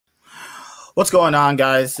What's going on,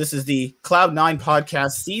 guys? This is the Cloud9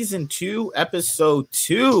 podcast, season 2, episode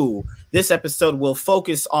 2. This episode will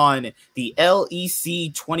focus on the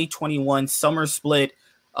LEC 2021 summer split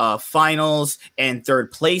finals and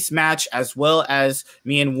third place match, as well as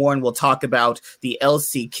me and Warren will talk about the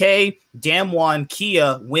LCK. Damwon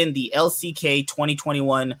Kia win the LCK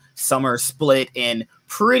 2021 summer split in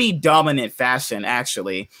pretty dominant fashion,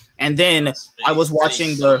 actually. And then I was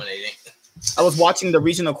watching the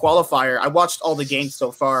regional qualifier. I watched all the games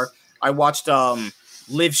so far. I watched Live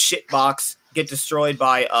Shitbox get destroyed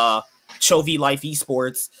by Chovy Life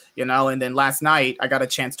Esports, and then last night I got a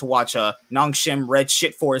chance to watch Nongshim Red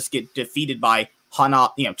Shitforce get defeated by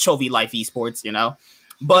Chovy Life Esports,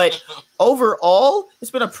 But overall,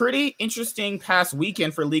 it's been a pretty interesting past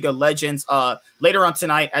weekend for League of Legends. Later on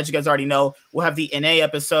tonight, as you guys already know, we'll have the NA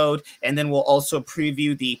episode, and then we'll also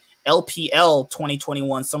preview the LPL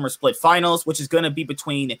 2021 Summer Split Finals, which is going to be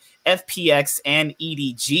between FPX and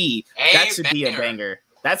EDG. That should be a banger.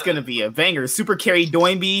 That's going to be a banger. Super Carry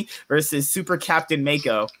Doinby versus Super Captain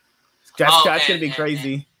Mako. That's going to be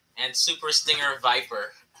crazy. And Super Stinger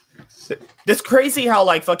Viper. It's crazy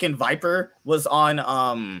how fucking Viper was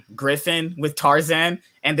on Griffin with Tarzan,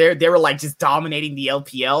 and they were just dominating the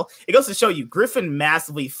LPL. It goes to show you, Griffin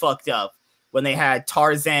massively fucked up when they had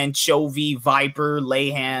Tarzan, Chovy, Viper,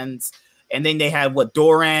 Layhands, and then they had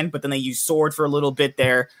Doran, but then they used Sword for a little bit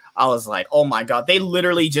there. I was like, oh my god, they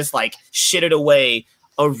literally just shitted away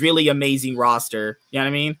a really amazing roster. You know what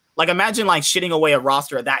I mean? Imagine shitting away a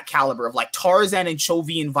roster of that caliber of Tarzan and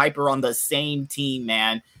Chovy and Viper on the same team,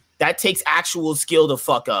 man. That takes actual skill to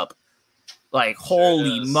fuck up.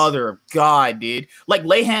 Holy mother of God, dude.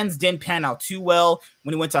 Layhands didn't pan out too well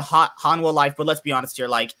when he went to Hanwha Life, but let's be honest here.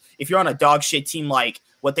 If you're on a dog shit team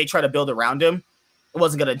what they try to build around him, it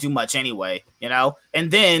wasn't going to do much anyway,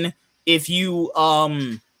 And then if you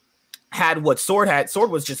had what Sword had,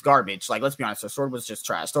 Sword was just garbage. Let's be honest, Sword was just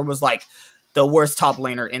trash. Sword was the worst top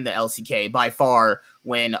laner in the LCK by far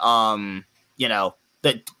when,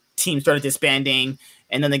 the team started disbanding.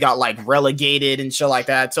 And then they got relegated and shit like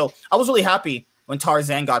that. So I was really happy when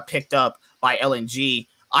Tarzan got picked up by LNG.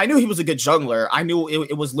 I knew he was a good jungler. I knew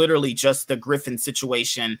it was literally just the Griffin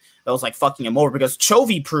situation that was fucking him over, because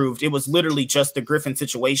Chovy proved it was literally just the Griffin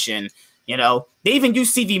situation. They even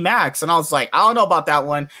used CV Max, and I was like, I don't know about that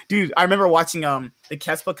one, dude. I remember watching the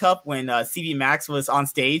Kespa Cup when CV Max was on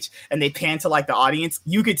stage and they panned to the audience.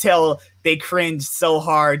 You could tell they cringed so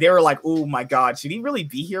hard. They were like, "Oh my god, should he really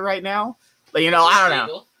be here right now?" I don't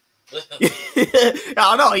know. I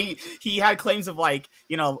don't know. He had claims of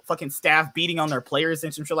fucking staff beating on their players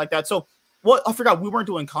and some shit like that. So I forgot we weren't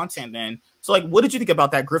doing content then. So what did you think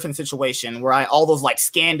about that Griffin situation where all those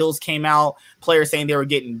scandals came out, players saying they were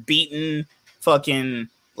getting beaten, fucking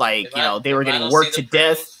they were getting worked to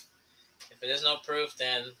death? If there's no proof,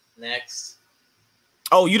 then next.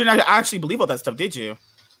 Oh, you didn't actually believe all that stuff, did you?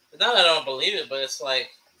 Not that I don't believe it, but it's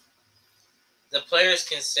the players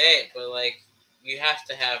can say it, but you have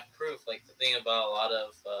to have proof. The thing about a lot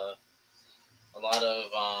of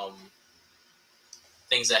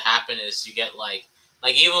things that happen is you get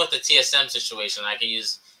even with the TSM situation, I could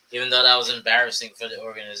use, even though that was embarrassing for the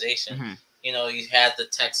organization. Mm-hmm. You had the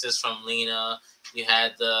Texas from Lena, you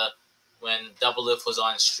had when Double Lift was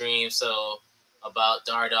on stream, so about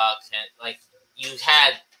Dardock, and you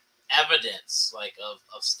had evidence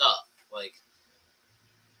of stuff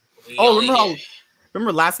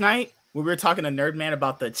Remember last night when we were talking to Nerdman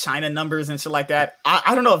about the China numbers and shit like that?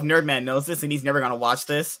 I don't know if Nerdman knows this and he's never going to watch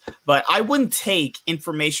this, but I wouldn't take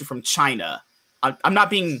information from China. I'm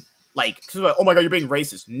not being oh my god, you're being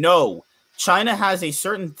racist. No, China has a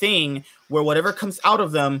certain thing where whatever comes out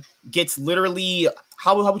of them gets literally,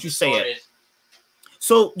 how would you say it?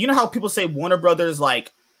 So you know how people say Warner Brothers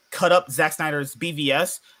cut up Zack Snyder's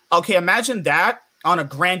BVS? Okay, imagine that on a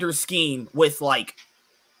grander scheme with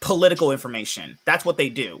political information. That's what they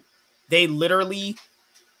do. They literally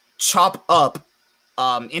chop up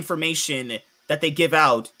information that they give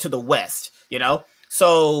out to the West,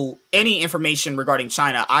 So any information regarding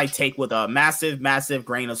China, I take with a massive, massive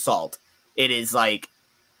grain of salt. It is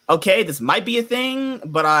okay, this might be a thing,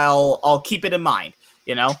 but I'll keep it in mind,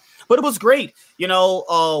 But it was great,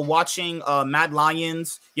 watching Mad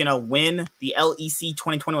Lions, win the LEC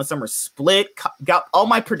 2021 Summer Split. Got all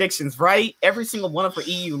my predictions right. Every single one of for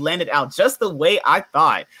EU landed out just the way I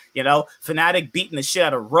thought. Fnatic beating the shit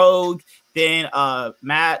out of Rogue. Then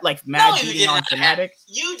Mad beating on Fnatic.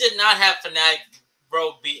 You did not have Fnatic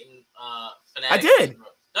Rogue beating Fnatic. I did.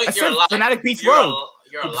 No, you're a liar. Fnatic beats Rogue.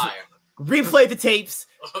 You're a liar. Replay the tapes.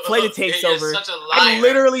 Play the tapes You're over. such a liar. I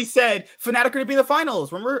literally said Fnatic are going to be in the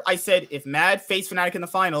finals. Remember, I said if Mad face Fnatic in the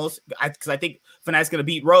finals, because I think Fnatic's going to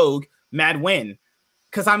beat Rogue, Mad win.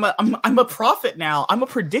 Because I'm a prophet now. I'm a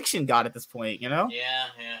prediction god at this point. You know? Yeah,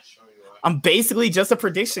 sure you are. I'm basically just a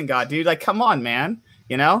prediction god, dude. Like, come on, man.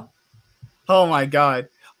 You know? Oh my god.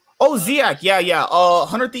 Oh, Ziak, yeah.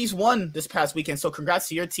 100 Thieves won this past weekend, so congrats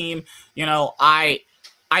to your team. You know, I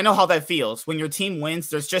know how that feels. When your team wins,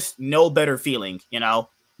 there's just no better feeling, you know?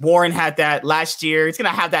 Warren had that last year. It's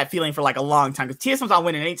going to have that feeling for like a long time because TSM's not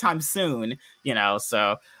winning anytime soon, you know?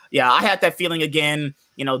 So, yeah, I had that feeling again,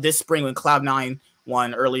 you know, this spring when Cloud9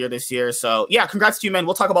 won earlier this year. So, yeah, congrats to you, man.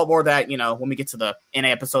 We'll talk about more of that, you know, when we get to the NA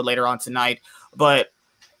episode later on tonight. But,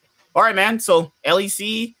 all right, man. So,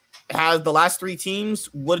 LEC has the last 3 teams.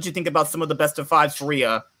 What did you think about some of the best of fives for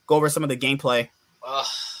Rhea? Go over some of the gameplay. Well,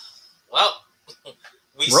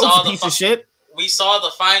 we Rogue's saw a piece of shit. We saw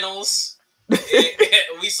the finals.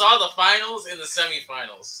 We saw the finals in the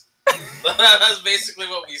semifinals. That's basically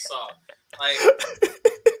what we saw. Like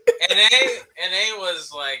NA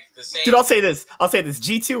was like the same. Dude, I'll say this.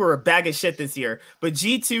 G2 were a bag of shit this year, but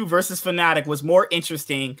G2 versus Fnatic was more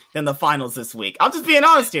interesting than the finals this week. I'm just being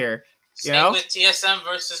honest here. Same with TSM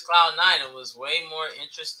versus Cloud9. It was way more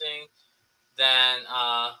interesting than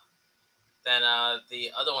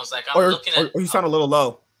the other ones. Like I'm looking at. Or you sound a little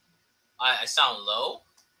low. I sound low.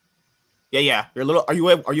 Yeah. You're a little. Are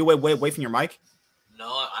you away from your mic?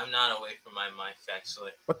 No, I'm not away from my mic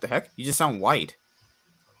actually. What the heck? You just sound white.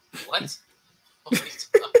 What?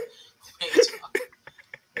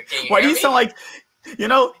 Why do you sound like? You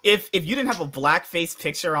know, if you didn't have a black face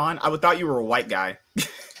picture on, I would thought you were a white guy.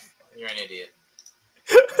 You're an idiot.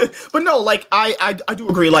 But no, like I do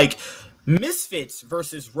agree. Like Misfits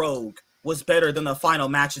versus Rogue was better than the final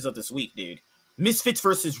matches of this week, dude. Misfits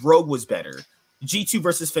versus Rogue was better. G2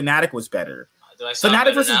 versus Fnatic was better.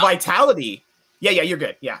 Fnatic versus Vitality. Yeah, you're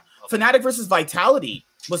good. Yeah. Okay. Fnatic versus Vitality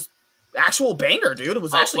was actual banger, dude. It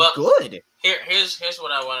was actually good. Here's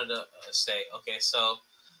what I wanted to say. Okay, so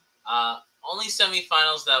only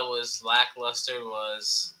semifinals that was lackluster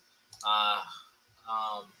was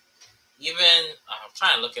even I'm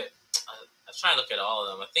trying to look at all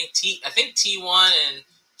of them. I think T1 and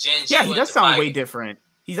Gen G. Yeah, he does sound way different.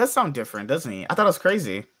 He does sound different, doesn't he? I thought it was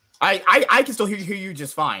crazy. I can still hear you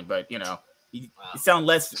just fine, but you know, you sound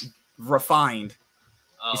less refined.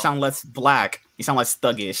 You sound less black. You sound less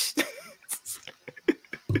thuggish.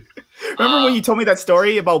 Remember when you told me that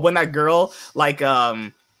story about when that girl, like,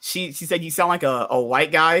 she said you sound like a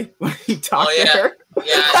white guy when you talk to her?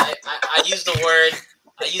 Yeah, I used the word.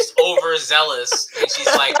 I used overzealous, and she's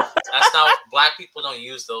like, "That's not black people don't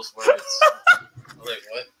use those words." I'm like,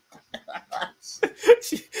 what?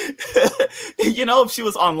 You know, if she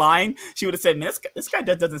was online, she would have said, "Man, this guy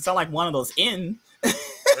doesn't sound like one of those in."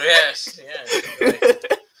 Yes, yeah.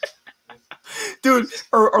 Dude,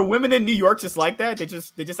 are women in New York just like that? They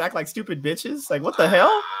just act like stupid bitches. Like, what the hell?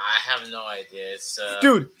 I have no idea. It's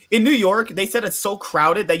dude, in New York, they said it's so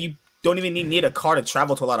crowded that you don't even need a car to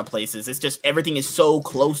travel to a lot of places. It's just everything is so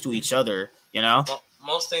close to each other. You know. Well,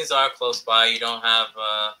 most things are close by. You don't have.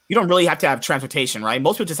 You don't really have to have transportation, right?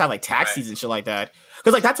 Most people just have like taxis and shit like that.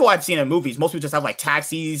 Because like that's what I've seen in movies. Most people just have like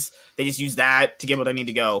taxis. They just use that to get where they need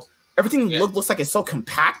to go. Everything looks like it's so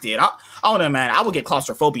compacted. I don't know, man. I would get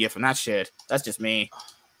claustrophobia from that shit. That's just me.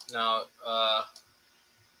 No,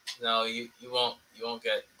 you won't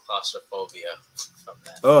get claustrophobia from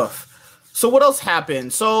that. Ugh. So what else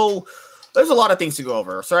happened? So there's a lot of things to go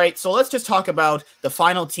over. So, right. So let's just talk about the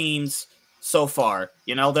final teams so far,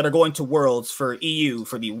 you know, that are going to Worlds for EU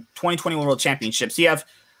for the 2021 World Championships. So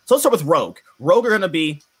let's start with Rogue. Rogue are going to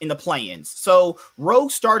be in the play-ins. So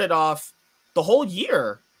Rogue started off the whole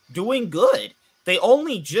year doing good. They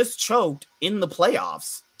only just choked in the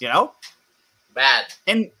playoffs, you know? Bad.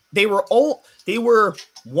 And they were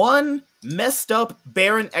one messed up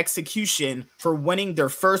Baron execution for winning their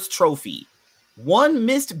first trophy. One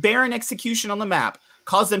missed Baron execution on the map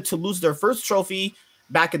caused them to lose their first trophy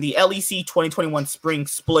back in the LEC 2021 spring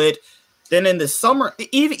split. Then in the summer,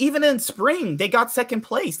 even in spring, they got second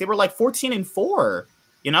place. They were like 14-4,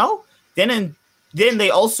 you know? Then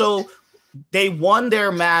they won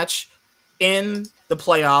their match in the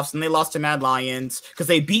playoffs and they lost to Mad Lions because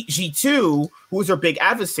they beat G2, who was their big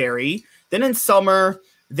adversary. Then in summer,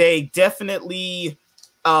 they definitely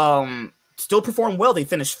still performed well. They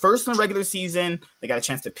finished first in the regular season. They got a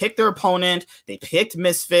chance to pick their opponent. They picked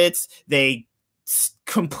Misfits. They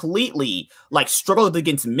completely like struggled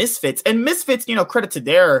against Misfits. And Misfits, you know, credit to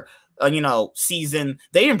their season,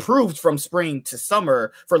 they improved from spring to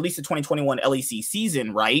summer for at least the 2021 LEC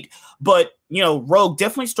season, right? But Rogue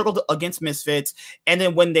definitely struggled against Misfits, and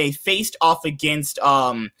then when they faced off against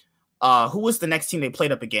who was the next team they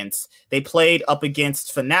played up against? They played up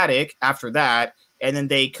against Fnatic after that, and then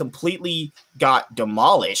they completely got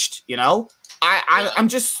demolished. I'm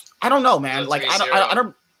just, I don't know, man. Like I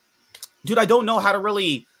don't, dude, I don't know how to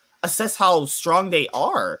really assess how strong they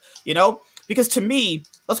are. Because to me,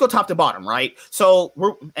 let's go top to bottom, right? So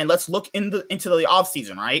let's look into the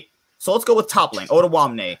offseason, right? So let's go with top lane,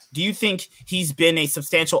 Otawamne. Do you think he's been a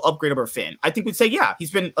substantial upgrade over Finn? I think we'd say, yeah,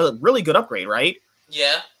 he's been a really good upgrade, right?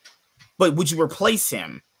 Yeah. But would you replace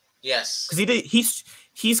him? Yes. Because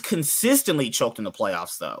he's consistently choked in the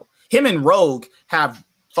playoffs, though. Him and Rogue have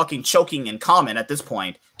fucking choking in common at this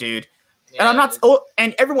point, dude. Yeah,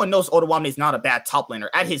 and everyone knows Otawamne is not a bad top laner.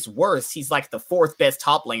 At his worst, he's like the 4th best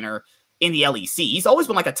top laner in the LEC. He's always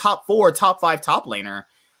been like a top 4, top 5 top laner,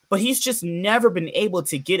 but he's just never been able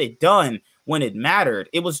to get it done when it mattered.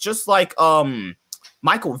 It was just like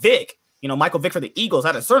Michael Vick, Michael Vick for the Eagles.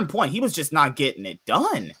 At a certain point, he was just not getting it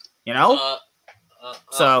done,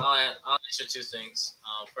 So I'll answer 2 things.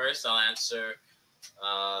 First, I'll answer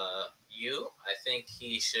you. I think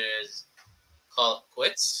he should call it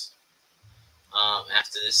quits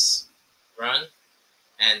after this run,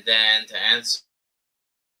 and then to answer.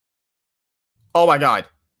 Oh my god!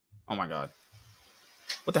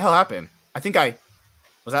 What the hell happened? I think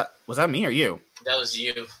was that me or you? That was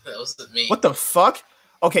you. That wasn't me. What the fuck?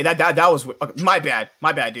 Okay, that was okay, my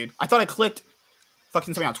bad, dude. I thought I clicked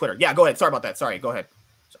fucking something on Twitter. Yeah, go ahead. Sorry about that. Sorry, go ahead.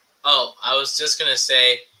 Oh, I was just gonna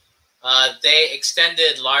say, they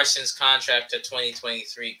extended Larsen's contract to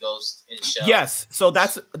 2023 Ghost in Shell. Yes, so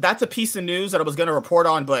that's a piece of news that I was gonna report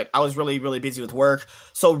on, but I was really, really busy with work.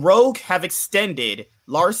 So Rogue have extended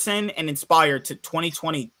Larsen and Inspired to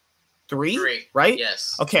 2023, right?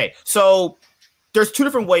 Yes. Okay, so there's 2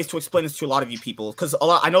 different ways to explain this to a lot of you people, because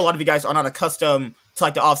I know a lot of you guys are not accustomed to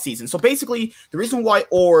like the off season. So basically, the reason why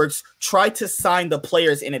orgs try to sign the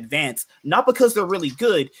players in advance, not because they're really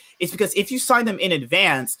good, is because if you sign them in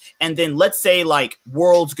advance, and then let's say like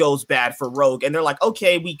Worlds goes bad for Rogue, and they're like,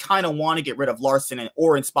 okay, we kind of want to get rid of Larsen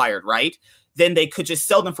or Inspired, right? Then they could just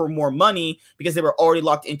sell them for more money because they were already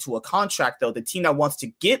locked into a contract, though. The team that wants to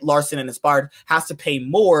get Larsen and Inspired has to pay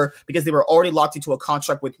more because they were already locked into a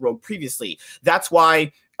contract with Rogue previously. That's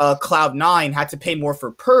why Cloud9 had to pay more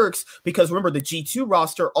for perks, because remember, the G2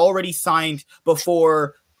 roster already signed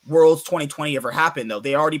before Worlds 2020 ever happened, though.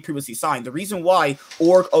 They already previously signed. The reason why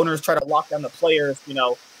org owners try to lock down the players,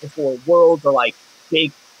 before Worlds or like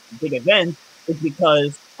big events is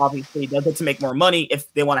because obviously they'll get to make more money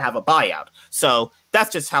if they want to have a buyout. So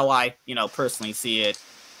that's just how I, personally see it.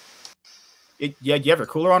 Yeah, you have a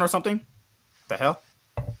cooler on or something? The hell?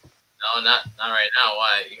 No, not right now.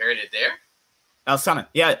 Why? You heard it there? I was sounding.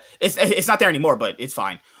 Yeah, it's not there anymore, but it's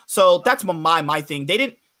fine. So that's my thing.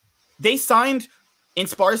 They signed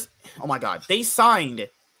Inspired. Oh my god, they signed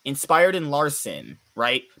Inspired and Larsen,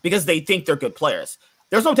 right? Because they think they're good players.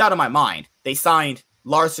 There's no doubt in my mind they signed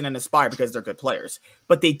Larsen and Inspired because they're good players.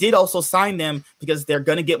 But they did also sign them because they're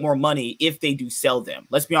going to get more money if they do sell them.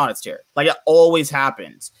 Let's be honest here. Like, it always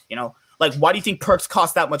happens, Like, why do you think Perks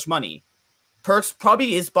cost that much money? Perks,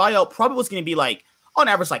 his buyout was going to be like, on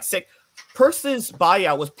average, like 6. Perks'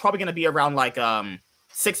 buyout was probably going to be around like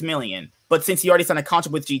 6 million. But since he already signed a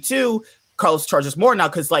contract with G2, Carlos charges more now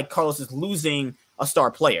because like Carlos is losing a star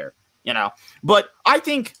player, But I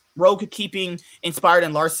think Rogue keeping Inspired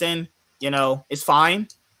and Larsen, is fine.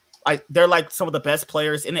 They're like some of the best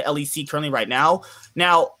players in the LEC currently right now.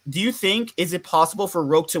 Now, do you think, is it possible for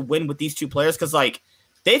Rogue to win with these 2 players? Because like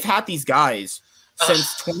they've had these guys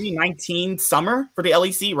since 2019 summer for the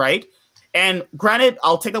LEC, right? And granted,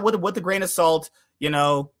 I'll take that with a grain of salt.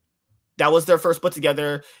 That was their first put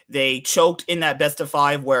together. They choked in that best of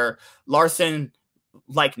 5 where Larsen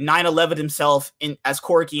like 9/11'd himself as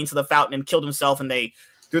Corky into the fountain and killed himself, and they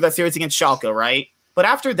threw that series against Schalke, right? But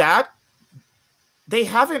after that, they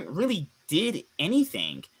haven't really did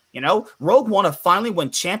anything. Rogue want to finally win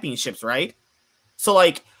championships, right? So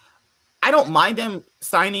like, I don't mind them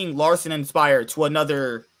signing Larsen and Inspired to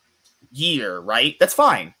another year, right? That's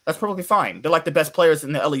fine. That's perfectly fine. They're like the best players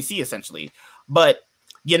in the LEC essentially. But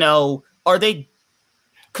are they?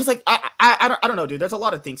 Because like I don't know, dude. There's a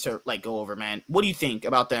lot of things to like go over, man. What do you think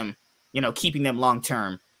about them? Keeping them long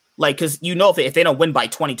term, like because if they don't win by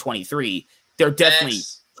 2023, they're definitely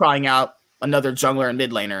trying out another jungler and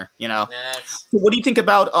mid laner. So what do you think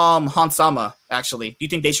about Hansama? Actually, do you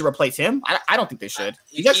think they should replace him? I don't think they should.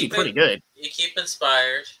 He's actually pretty good. You keep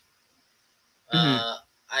Inspired.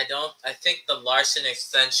 I think the Larson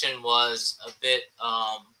extension was a bit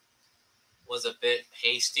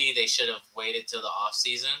hasty. They should have waited till the off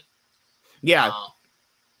season. Yeah.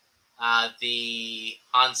 The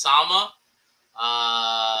Hansama.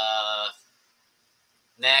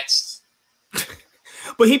 Next.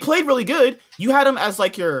 But he played really good. You had him as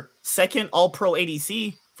like your second All-Pro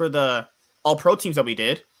ADC for the All-Pro teams that we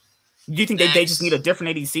did. Do you think they just need a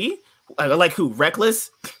different ADC? Like who? Reckless?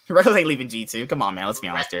 Reckless ain't leaving G2. Come on, man. Let's be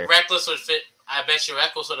honest here. Reckless would fit. I bet you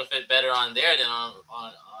Reckless would have fit better on there than on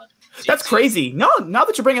G2. That's crazy. No, now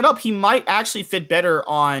that you bring it up, he might actually fit better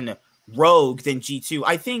on Rogue than G2.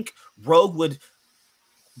 I think Rogue would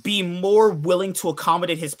be more willing to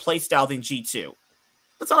accommodate his playstyle than G2.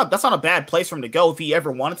 That's not a bad place for him to go if he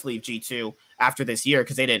ever wanted to leave G2 after this year,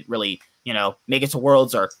 because they didn't really, make it to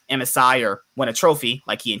Worlds or MSI or win a trophy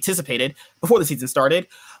like he anticipated before the season started.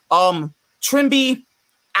 Trimby,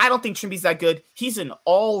 I don't think Trimby's that good. He's an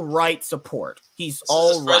all right support. He's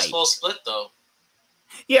all right. First full split though.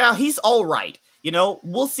 Yeah, he's all right.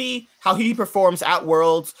 We'll see how he performs at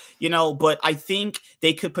Worlds, but I think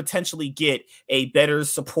they could potentially get a better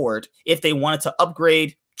support if they wanted to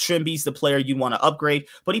upgrade. Trimby's the player you want to upgrade,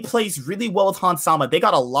 but he plays really well with Hansama. They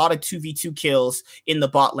got a lot of 2v2 kills in the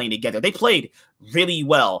bot lane together. They played really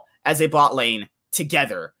well as a bot lane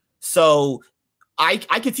together. So I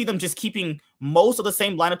could see them just keeping most of the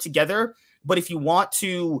same lineup together. But if you want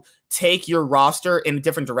to take your roster in a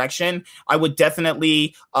different direction, I would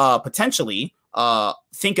definitely potentially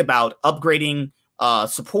think about upgrading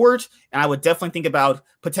support. And I would definitely think about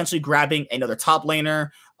potentially grabbing another top laner.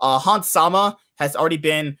 Hansama has already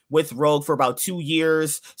been with Rogue for about 2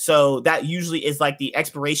 years. So that usually is like the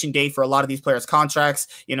expiration date for a lot of these players' contracts.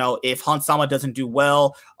 If Hansama doesn't do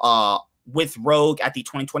well with Rogue at the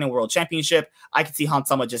 2020 World Championship, I could see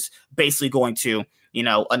Hansama just basically going to,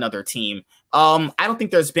 another team. I don't think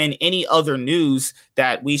there's been any other news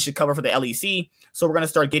that we should cover for the LEC. So we're going to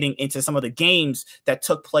start getting into some of the games that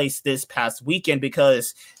took place this past weekend,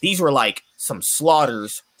 because these were like some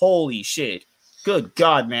slaughters. Holy shit. Good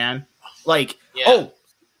God, man. Let's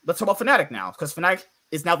talk about Fnatic now, because Fnatic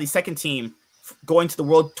is now the second team going to the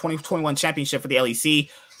World 2021 Championship for the LEC.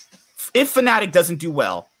 If Fnatic doesn't do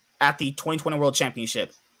well at the 2020 World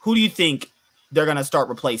Championship, who do you think they're going to start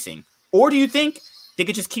replacing? Or do you think they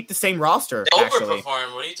could just keep the same roster? They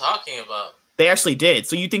overperformed. What are you talking about? They actually did.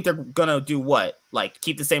 So you think they're going to do what? Like,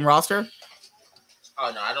 keep the same roster?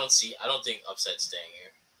 Oh, no, I don't think Upset's staying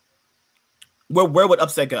here. Where would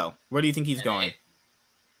Upset go? Where do you think he's going?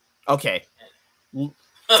 Okay.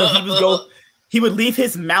 So he would leave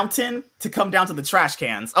his mountain to come down to the trash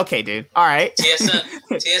cans. Okay, dude. All right.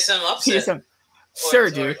 TSM Upset. TSM. Sure,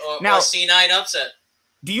 dude. Now C9 Upset.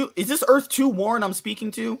 Is this Earth 2 Warren I'm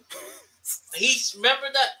speaking to?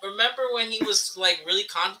 Remember when he was like really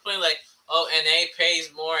contemplating, like, oh, NA pays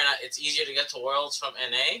more and it's easier to get to Worlds from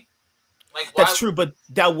NA? Like, that's true, but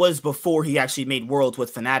that was before he actually made Worlds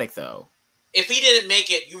with Fnatic, though. If he didn't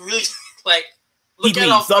make it, you really like look at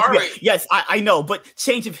how far. Yes, I know, but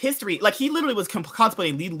change of history. Like, he literally was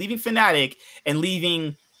contemplating leaving Fnatic and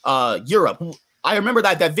leaving Europe. I remember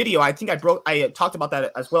that video. I think I talked about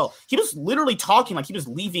that as well. He was literally talking like he was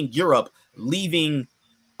leaving Europe, leaving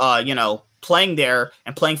playing there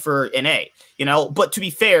and playing for NA. But to be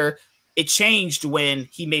fair, it changed when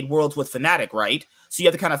he made Worlds with Fnatic, right? So you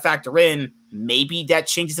have to kind of factor in maybe that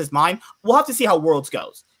changes his mind. We'll have to see how Worlds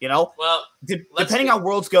goes, Well, depending on how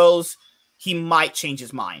Worlds goes, he might change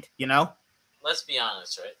his mind, Let's be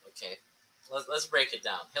honest, right? Okay. Let's break it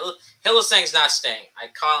down. Hylissang's not staying.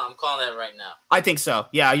 I'm calling that right now. I think so.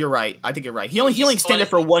 Yeah, you're right. I think you're right. He only extended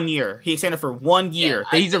for 1 year. He extended for 1 year.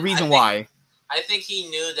 Yeah, he's the reason why. I think he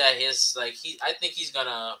knew that I think he's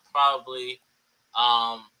gonna probably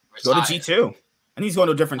retire. Go to G2. And he's going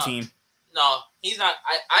to a different team. No, he's not.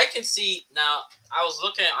 I can see now. I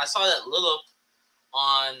saw that Lilip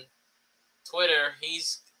on Twitter.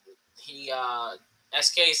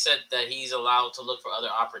 SK said that he's allowed to look for other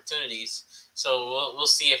opportunities. So we'll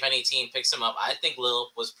see if any team picks him up. I think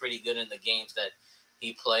Lilip was pretty good in the games that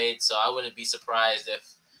he played, so I wouldn't be surprised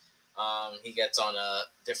if he gets on a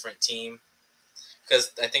different team.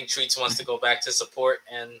 Because I think Treats wants to go back to support,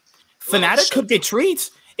 and Fnatic could get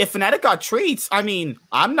Treats. If Fnatic got Treats, I mean,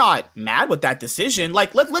 I'm not mad with that decision.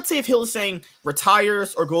 Like, let's say if Hylissang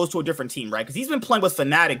retires or goes to a different team, right? Because he's been playing with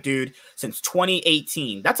Fnatic, dude, since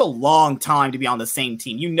 2018. That's a long time to be on the same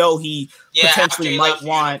team. He potentially might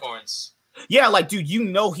want. Unicorns. Yeah, like, dude,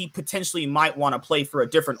 he potentially might want to play for a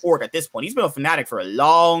different org at this point. He's been with Fnatic for a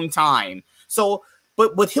long time. So,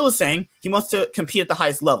 but with Hylissang, he wants to compete at the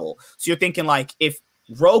highest level. So you're thinking, like, if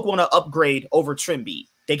Rogue want to upgrade over Trimby,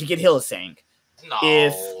 they could get Hylissang.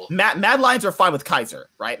 If No. Mad Lions are fine with Kaiser,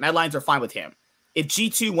 right? Mad Lions are fine with him. If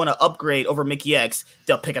G2 want to upgrade over Mickey X,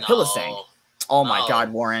 they'll pick up Hylissang. Oh my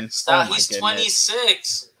God, Warren. Stop. Oh my He's goodness.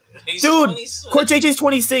 26. He's Dude, 26. Core JJ's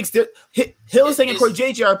 26. Hylissang and Core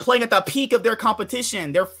JJ are playing at the peak of their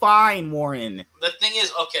competition. They're fine, Warren. The thing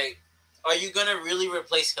is, okay, are you gonna really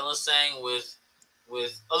replace Hylissang with?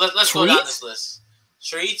 Let's go down this list.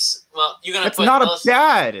 Treats. Well, you're gonna. That's not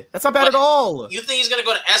bad. That's not bad at all. You think he's gonna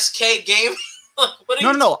go to SK Gaming?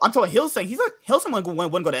 No. I'm talking Hylissang. He's like Hylissang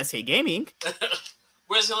wouldn't go to SK Gaming.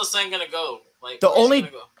 Where's Hylissang gonna go? Like the only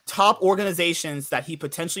top organizations that he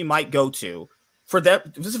potentially might go to.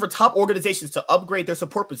 This is for top organizations to upgrade their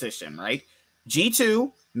support position, right?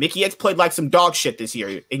 G2, Mickey X played like some dog shit this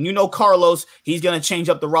year. And you know Carlos, he's going to change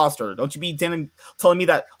up the roster. Don't you be telling me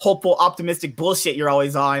that hopeful, optimistic bullshit you're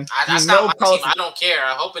always on. That's not my Carlos, team. I don't care.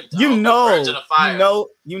 I hope it you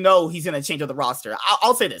know he's going to change up the roster.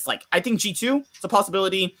 I'll say this. Like, I think G2 is a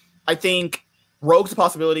possibility. I think Rogue's a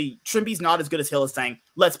possibility. Trimby's not as good as Hylissang.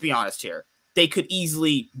 Let's be honest here. They could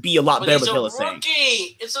easily be a lot better with Hylissang.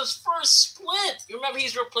 It's his first split. You remember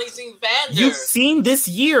he's replacing Vander. You've seen this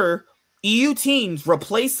year EU teams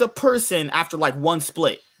replace a person after like one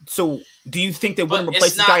split. So do you think they wouldn't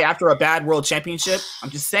replace this guy after a bad world championship? I'm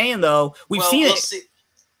just saying though. We'll seen it.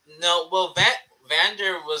 No, well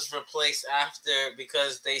Vander was replaced after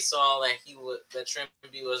because they saw that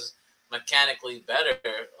Trimby was mechanically better.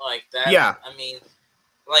 Like that. Yeah. I mean,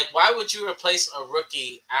 like, why would you replace a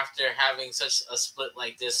rookie after having such a split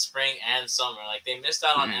like this spring and summer? Like, they missed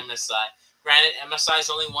out on MSI. Granted, MSI is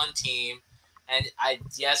only one team, and I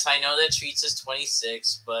know that Treats is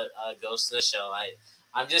 26, but goes to the show.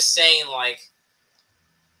 I'm just saying, like,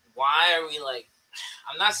 why are we like?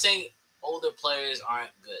 I'm not saying older players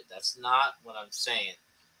aren't good. That's not what I'm saying.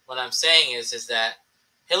 What I'm saying is that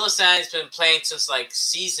Hylissang's been playing since like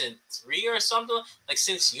season 3 or something, like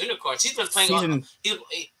since Unicorns. He's been playing. He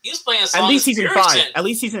was playing as at least season Bjergsen. 5.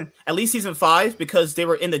 At least season 5 because they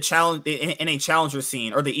were in the challenge in a challenger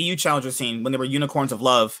scene or the EU challenger scene when they were Unicorns of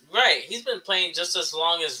Love. Right. He's been playing just as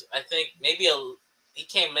long as I think maybe he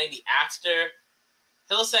came maybe after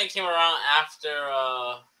Hylissang came around after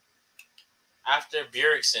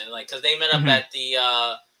Bjergsen, like because they met up at the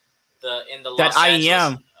Los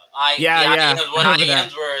IEM.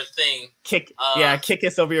 IEMs were a thing. Kick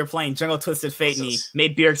us over your plane. Jungle Twisted Fate and he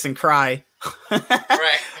made Bjergsen cry.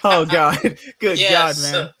 Right. Oh God. Good God,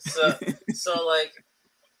 man. So like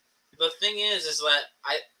the thing is that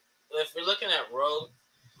if we're looking at Rogue,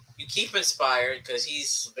 you keep inspired because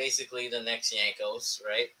he's basically the next Yankos,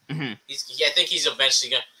 right? Mm-hmm. I think he's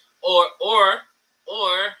eventually gonna or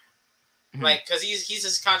like because he's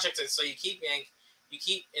his contract, so you keep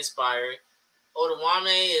inspired.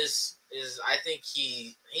 Otowane is I think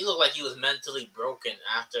he looked like he was mentally broken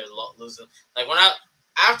after losing. Like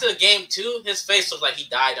after the game 2, his face looked like he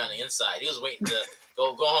died on the inside. He was waiting to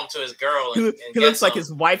go home to his girl. And he looks like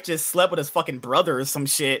his wife just slept with his fucking brother or some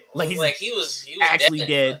shit. Like he was actually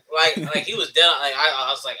dead. Like he was dead. Like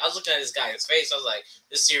I was looking at this guy's face. I was like,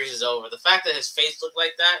 this series is over. The fact that his face looked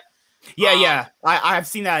like that. Yeah. I've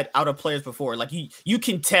seen that out of players before. Like you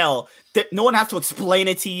can tell that no one has to explain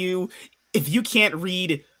it to you. If you can't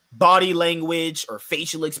read body language or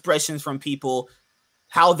facial expressions from people,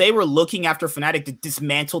 how they were looking after Fnatic to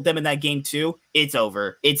dismantle them in that game too, it's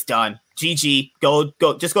over. It's done. GG. Go.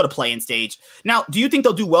 Just go to play-in stage. Now, do you think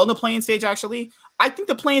they'll do well in the play-in stage, actually? I think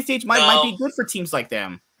the play-in stage might be good for teams like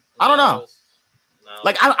them. I don't know. No.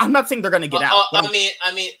 Like, I'm not saying they're going to get out. I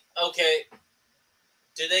mean, okay.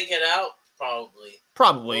 Do they get out? Probably.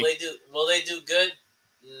 Will they do good?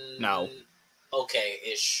 No.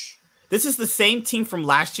 Okay-ish. This is the same team from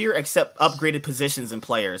last year, except upgraded positions and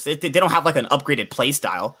players. They don't have like an upgraded play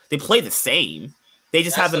style. They play the same. They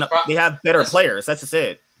just they have better players. That's just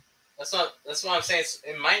it. That's what I'm saying.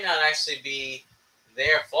 It might not actually be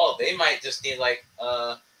their fault. They might just need like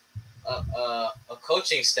a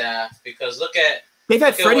coaching staff because they've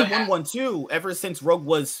had Freddy 112 ever since Rogue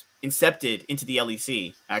was incepted into the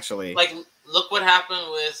LEC. Actually, like look what happened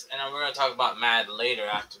with, and we're gonna talk about Mad later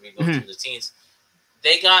after we go through the teams.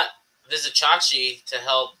 They got Vizichachi to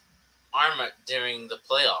help Arma during the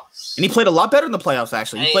playoffs. And he played a lot better in the playoffs,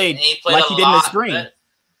 actually. He played like he did in the spring. Better.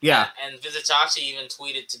 Yeah. And Vizichachi even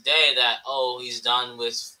tweeted today that, he's done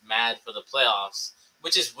with Mad for the playoffs,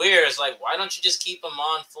 which is weird. It's like, why don't you just keep him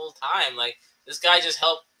on full time? Like, this guy just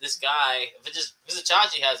helped this guy.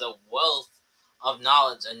 Vizichachi has a wealth of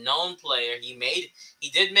knowledge, a known player. He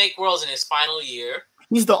did make Worlds in his final year.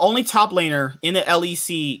 He's the only top laner in the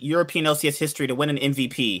LEC European LCS history to win an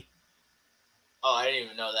MVP. Oh, I didn't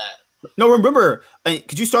even know that. No, remember,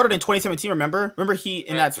 could you started in 2017? Remember he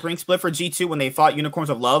in Right. that spring split for G2 when they fought Unicorns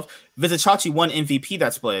of Love. Vizichachi won MVP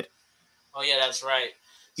that split. Oh yeah, that's right.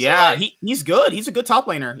 So Yeah, like, he's good. He's a good top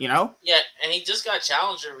laner, you know. yeah, and he just got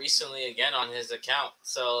Challenger recently again on his account.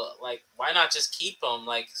 So like, why not just keep him?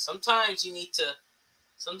 Like sometimes you need to.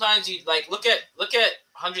 Sometimes you like look at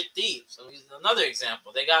 100 Thieves. I mean, another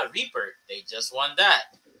example. They got Reaper. They just won that.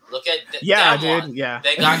 Look at Yeah, Damwon. dude. Yeah,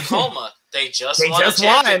 They got Coma. They just they won. just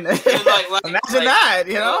won. Imagine that,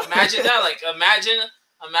 you know. Imagine that. Like imagine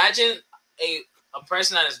a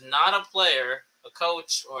person that is not a player, a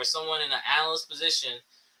coach, or someone in an analyst position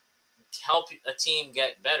help a team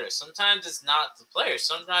get better. Sometimes it's not the players.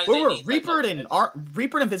 Sometimes they need Reaper and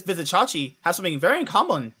Vizichachi have something very in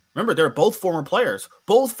common. Remember, they're both former players,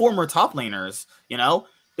 both former top laners. You know,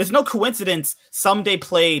 there's no coincidence. Someday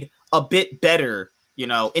played a bit better, you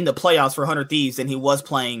know, in the playoffs for 100 Thieves than he was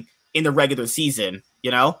playing in the regular season.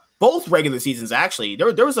 You know, both regular seasons actually.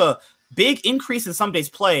 There was a big increase in Someday's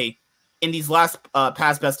play in these last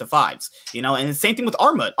past best of fives. You know, and the same thing with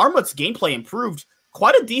Armut. Armut's gameplay improved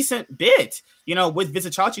quite a decent bit, you know, with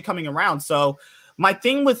Vizichachi coming around. So my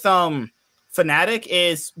thing with Fnatic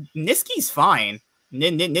is Niski's fine.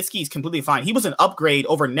 Niski's completely fine. He was an upgrade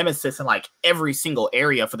over Nemesis in like every single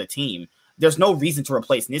area for the team. There's no reason to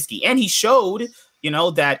replace Niski. And he showed, you know,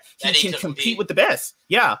 that he can compete with the best.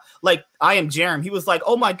 Yeah. Like I am Jerem. He was like,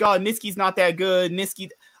 oh my God, Niski's not that good. Niski.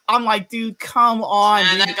 I'm like, dude, come on.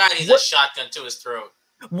 Man, dude. that guy needs a shotgun to his throat.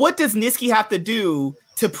 What does Niski have to do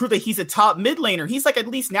to prove that he's a top mid laner? He's like at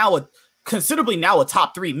least now considerably a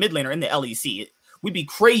top 3 mid laner in the LEC. We'd be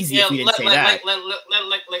crazy if we didn't say that.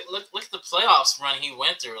 Look at the playoffs run he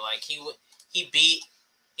went through. Like he beat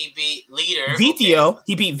Leader. Vithio. Okay.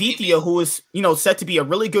 He beat Vithio, who was, you know, set to be a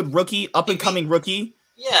really good rookie, up and coming rookie.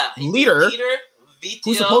 Yeah. Leader, Vithio,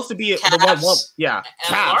 who's supposed to be Caps, the one. Yeah. And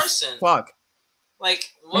Caps. Larson. Fuck.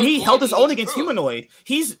 Like he held his own against Humanoid.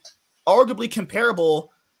 He's arguably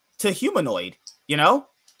comparable to Humanoid, you know,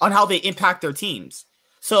 on how they impact their teams.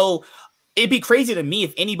 So it'd be crazy to me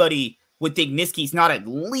if anybody would think Niski's not at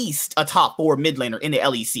least a top 4 mid laner in the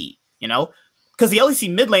LEC, you know, because the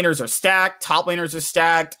LEC mid laners are stacked, top laners are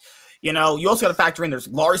stacked. You know, you also got to factor in there's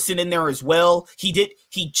Larson in there as well. He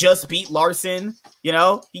just beat Larson, you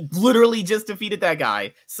know, he literally just defeated that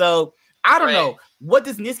guy. So I don't know. What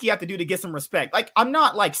does Niski have to do to get some respect? Like, I'm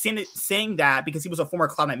not like saying that because he was a former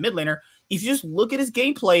Cloud9 mid laner. If you just look at his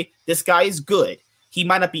gameplay, this guy is good. He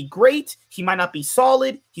might not be great. He might not be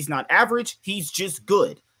solid. He's not average. He's just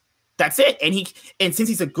good. That's it. And since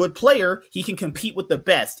he's a good player, he can compete with the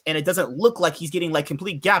best. And it doesn't look like he's getting like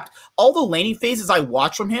complete gapped. All the laning phases I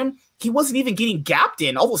watched from him, he wasn't even getting gapped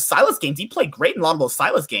in. All those Silas games, he played great in a lot of those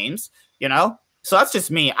Silas games, you know? So that's just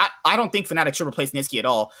me. I don't think Fnatic should replace Niski at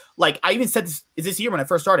all. Like, I even said this year when I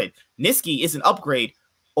first started. Niski is an upgrade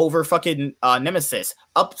over fucking Nemesis.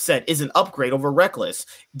 Upset is an upgrade over Reckless.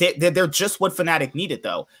 They're just what Fnatic needed,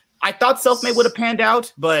 though. I thought Selfmade would have panned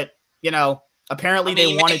out, but, you know, apparently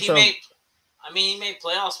they wanted to... he made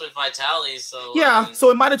playoffs with Vitality, so... Yeah, so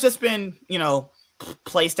it might have just been, you know,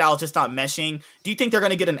 play style just not meshing. Do you think they're going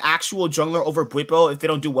to get an actual jungler over Bwipo if they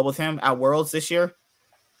don't do well with him at Worlds this year?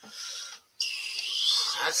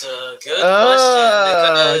 That's a good question,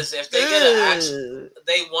 because if they get an actual,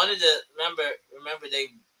 they wanted to remember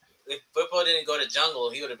if Bwipo didn't go to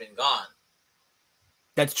jungle, he would have been gone.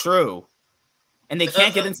 That's true, and they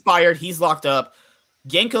can't get inspired. He's locked up.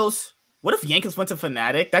 Yankos. What if Yankos went to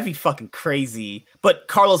Fnatic? That'd be fucking crazy. But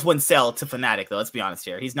Carlos wouldn't sell to Fnatic though. Let's be honest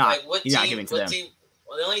here. He's not. Like, he's not giving to them.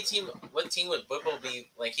 What team would Bwipo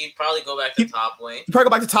be? Like he'd probably go back to top lane. He'd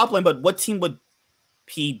probably go back to top lane, but what team would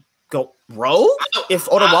he go rogue if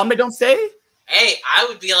Otorambe don't stay? Hey, I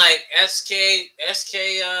would be like SK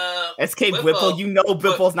Bwipo. You know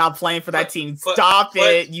Bwipo's not playing for that team. Stop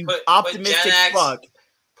it, you optimistic fuck.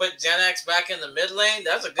 Put Gen X back in the mid lane.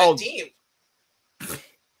 That's a good team.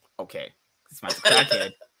 Okay, this man's a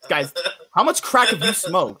crackhead. Guys, how much crack have you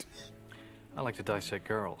smoked? I like to dissect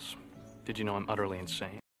girls. Did you know I'm utterly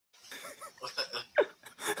insane?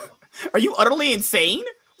 Are you utterly insane?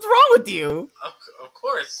 What's wrong with you? Of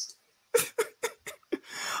course.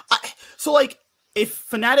 So, like, if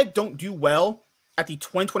Fnatic don't do well at the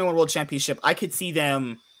 2021 World Championship, I could see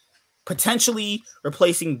them potentially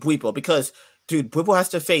replacing Bwipo because, dude, Bwipo has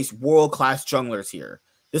to face world-class junglers here.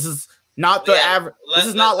 This is not the average. This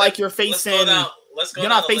is not like you're facing. Let's go. You're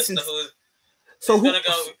not facing. So who's gonna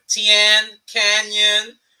go? Tien,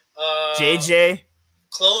 Canyon, JJ.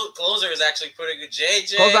 Closer is actually pretty good.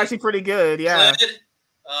 JJ. Closer's actually pretty good. Yeah. Good.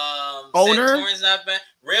 Owner. Santorin's not bad.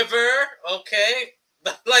 River. Okay.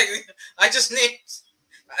 Like I just named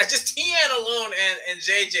Just Tian alone and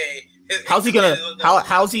JJ.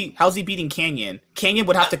 How's he beating Canyon? Canyon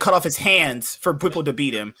would have to cut off his hands for Whipple to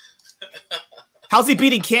beat him. How's he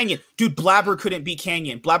beating Canyon? Dude, Blabber couldn't beat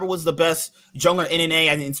Canyon. Blabber was the best jungler in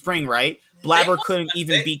NA in spring, right? Blabber couldn't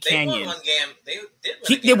even beat Canyon. Won one game. They did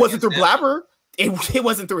win a game. It wasn't through Blabber. It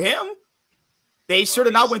wasn't through him. They should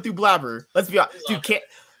have not went through Blabber. Let's be honest.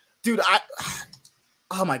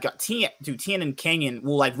 Oh my god. Tian and Canyon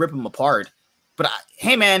will like rip him apart. But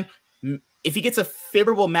hey man, if he gets a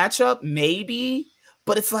favorable matchup, maybe.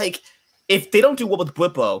 But it's like, if they don't do well with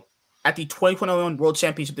Whippo at the 2021 World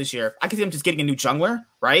Championship this year, I can see them just getting a new jungler,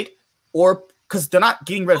 right? Or because they're not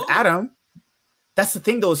getting rid of Adam. That's the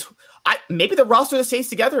thing. Maybe the roster stays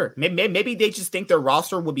together. Maybe they just think their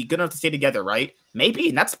roster would be good enough to stay together, right? Maybe,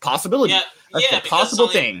 and that's a possibility. That's a possible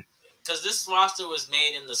thing. Because this roster was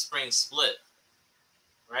made in the spring split,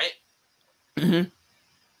 right? Mm-hmm.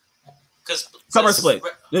 Summer split.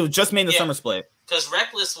 It was just made in the summer split. Because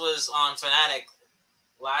Reckless was on Fnatic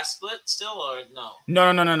last split still, or no?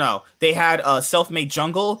 No. They had a self-made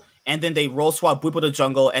jungle, and then they role swapped Whipple to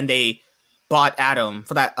jungle, and they bought Adam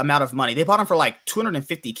for that amount of money. They bought him for like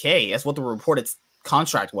 $250K. That's what the reported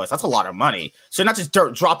contract was. That's a lot of money. So not just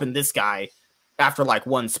dropping this guy after like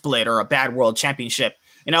one split or a bad world championship,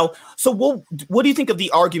 you know? So what do you think of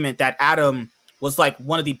the argument that Adam was like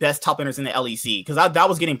one of the best top laners in the LEC? Because that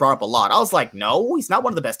was getting brought up a lot. I was like, no, he's not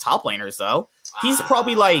one of the best top laners, though. He's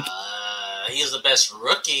probably like... he was the best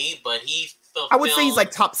rookie, but he fulfilled... I would say he's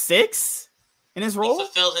like top 6 in his role. He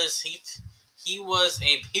fulfilled his... He was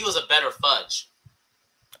a better Fudge.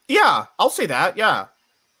 Yeah, I'll say that, yeah.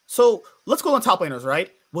 So, let's go on top laners,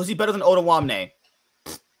 right? Was he better than Otawamne?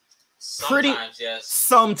 Sometimes, yes.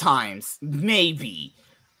 Sometimes, maybe.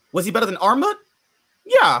 Was he better than Armut?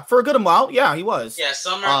 Yeah, for a good amount. Yeah, he was. Yeah,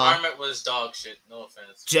 Summer Armut was dog shit. No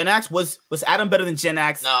offense. Genax was Adam better than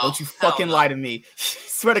Genax? No. Don't you fucking lie to me.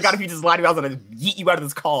 Swear to God, if you just lied to me, I was gonna yeet you out of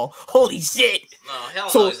this call. Holy shit. No,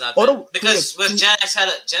 hell no, he's not better. Because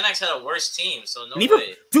Genax had a worse team, so no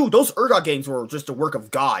way. Dude, those Urgot games were just a work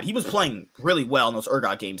of God. He was playing really well in those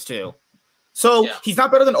Urgot games too. So he's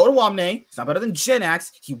not better than Otawamne. He's not better than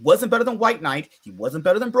Genax. He wasn't better than White Knight. He wasn't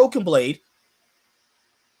better than Broken Blade.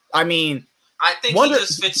 I mean, I think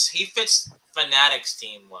he fits Fnatic's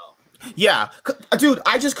team well. Yeah. Dude,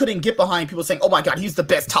 I just couldn't get behind people saying, oh my god, he's the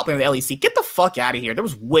best top laner in the LEC. Get the fuck out of here. There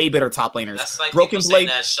was way better top laners. That's like Broken Blade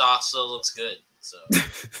that Shaw still looks good. So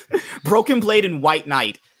Broken Blade and White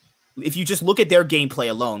Knight, if you just look at their gameplay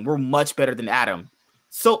alone, were much better than Adam.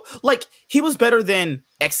 So, like, he was better than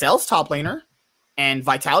XL's top laner and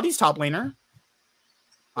Vitality's top laner.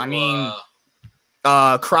 I mean,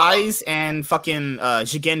 Cries and fucking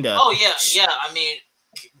Jigenda. Oh, yeah. I mean,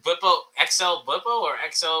 XL Bippo or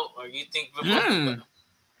XL, or you think Bippo?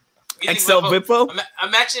 XL Bippo?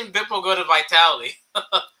 Imagine Bippo go to Vitality.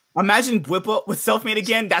 Imagine Bippo with self-made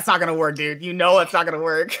again. That's not going to work, dude. You know it's not going to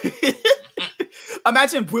work.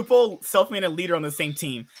 Imagine Whipple, self-made, and leader on the same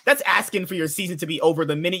team. That's asking for your season to be over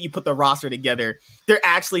the minute you put the roster together. They're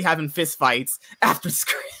actually having fist fights after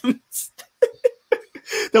scrims.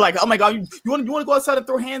 They're like, oh my god, you want to go outside and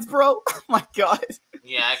throw hands, bro? Oh my god.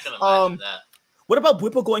 Yeah, I can imagine that. What about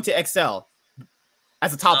Whipple going to XL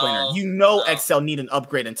as a top laner? You know XL need an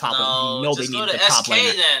upgrade in top laner. You know they need the top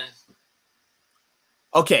laner. Then.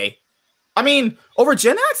 Okay. I mean, over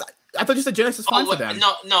Gen X? I thought you said Gen X is fine for them.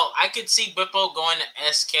 No. I could see Bippo going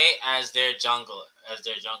to SK as their jungler.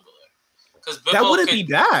 Because that wouldn't be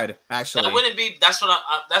bad, actually. That wouldn't be. That's what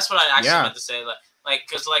I actually meant to say.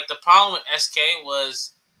 Because the problem with SK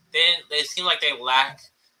was they seem like they lack.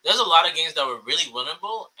 There's a lot of games that were really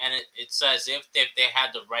winnable, and it's as if they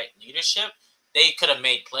had the right leadership, they could have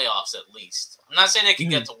made playoffs at least. I'm not saying they could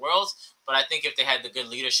get to Worlds, but I think if they had the good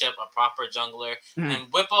leadership, a proper jungler, and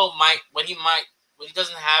Whippo what he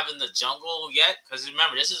doesn't have in the jungle yet, because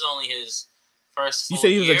remember, this is only his first full You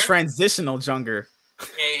said he was year. a transitional jungler.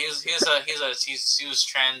 Yeah, he was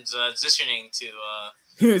transitioning to.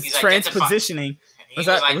 He was transpositioning. He was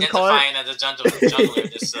identifying as a jungler.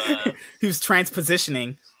 He was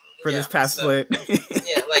transpositioning for this past split.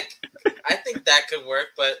 I think that could work,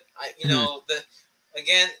 but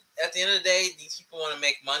again, at the end of the day, these people want to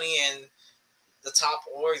make money, and the top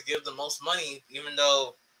orgs give the most money, even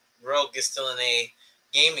though Rogue is still in a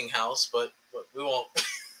gaming house, but we won't.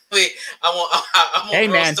 I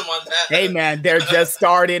won't roast them on that. Hey man, they're just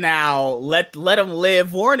starting out. Let them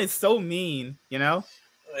live. Warren is so mean, you know.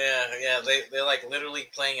 Yeah. They're like literally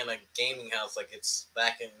playing in a gaming house like it's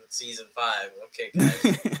back in season 5. Okay,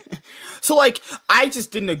 guys. So I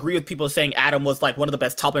just didn't agree with people saying Adam was like one of the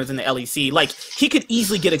best top laners in the LEC. Like he could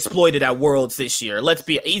easily get exploited at Worlds this year.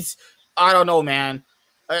 I don't know, man.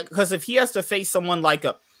 because if he has to face someone like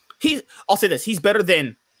I'll say this: he's better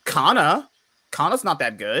than Kana. Kana's not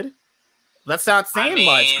that good. That's not saying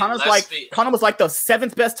much. Kana was like the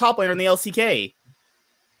 7th best top laner in the LCK.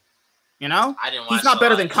 You know, he's not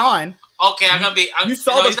better than Khan. Okay, I'm gonna be. You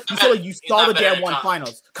saw the damn one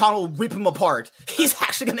finals. Khan will rip him apart. He's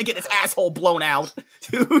actually gonna get his asshole blown out,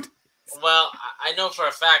 dude. Well, I know for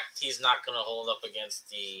a fact he's not gonna hold up against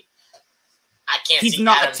the. I can't. He's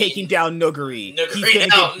not taking down Nuguri.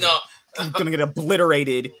 He's gonna get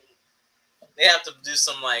obliterated. They have to do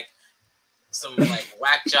some whack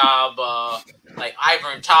job, like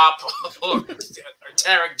Ivern top or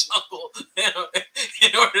Tarek jungle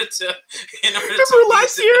in order to.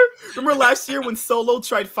 Remember last year when Solo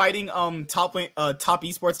tried fighting top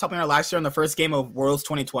esports top laner last year in the first game of Worlds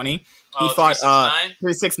 2020. He fought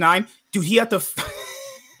 369. Dude, he had to.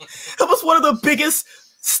 That was one of the biggest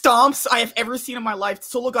stomps I have ever seen in my life.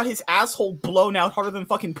 Solo got his asshole blown out harder than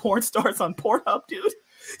fucking porn stars on Pornhub, dude.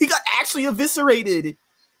 He got actually eviscerated.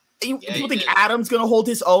 People think Adam's gonna hold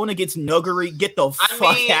his own against Nuguri? Get the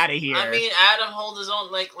fuck out of here! I mean, Adam hold his own.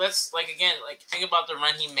 Think about the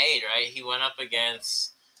run he made. Right, he went up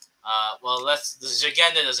against. The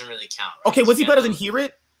Zagenda doesn't really count. Right? Okay, was he better than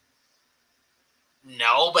Herit?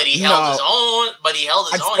 No, but he held his own.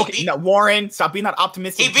 Okay, Warren, stop being that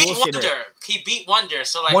optimistic. He beat Wonder.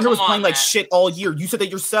 So Wonder was playing like shit all year. You said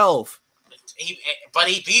that yourself. He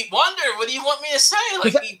beat Wonder. What do you want me to say?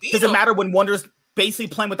 Does it matter when Wonder's basically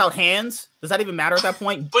playing without hands? Does that even matter at that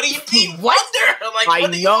point? But he beat Wonder. I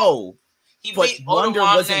know. But Wonder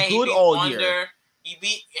wasn't good all year. He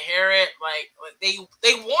beat Herit. They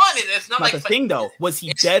won it. It's not like the thing though. Was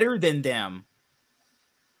he better than them?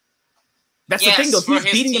 That's the thing though. If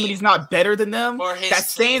he's beating them and he's not better than them,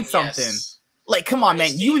 that's saying something. Yes. Like, come on,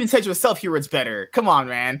 man. You even said yourself Hero's better. Come on,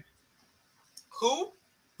 man. Who?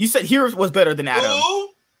 You said Hero was better than Adam. Who?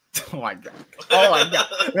 Oh my god.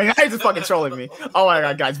 Man, guys just fucking trolling me. Oh my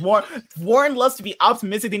god, guys. Warren loves to be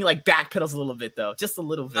optimistic, then he backpedals a little bit though. Just a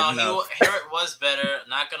little bit. No, Herit was better,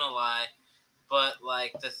 not gonna lie. But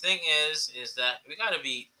the thing is that we gotta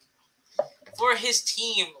be for his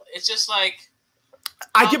team, it's just I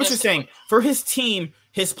get what you're saying. For his team,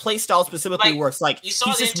 his play style specifically works. He's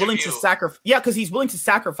just willing to sacrifice. Yeah, because he's willing to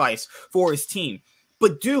sacrifice for his team.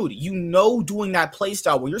 But dude, doing that play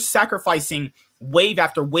style where you're sacrificing wave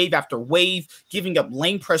after wave after wave, giving up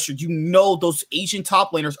lane pressure, those Asian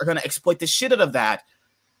top laners are going to exploit the shit out of that.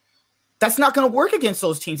 That's not going to work against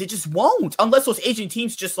those teams. It just won't. Unless those Asian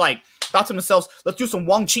teams just thought to themselves, let's do some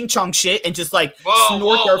Wang Ching Chong shit and just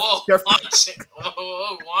snort their... Wang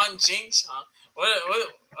Ching Chong? What?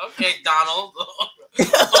 Okay, Donald.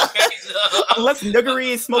 Unless Nuguri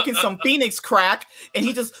is smoking some Phoenix crack and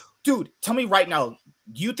he just... Dude, tell me right now,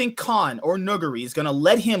 do you think Khan or Nuguri is going to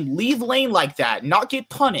let him leave lane like that, not get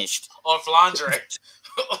punished? Or Flandre.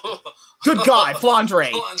 Good God,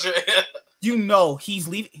 Flandre. He's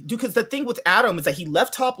leaving. Dude, because the thing with Adam is that he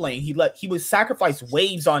left top lane. He would sacrifice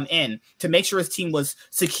waves on in to make sure his team was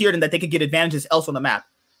secured and that they could get advantages elsewhere on the map.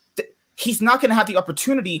 He's not going to have the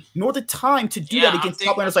opportunity nor the time to do that against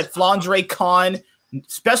top laners like Flandre, Khan,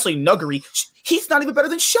 especially Nuguri. He's not even better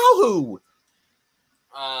than Xiaohu.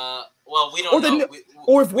 We don't know.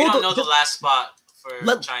 We don't know the last spot for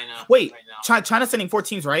China. Wait, right China's sending 4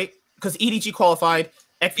 teams, right? Because EDG qualified,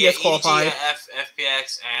 FPX qualified.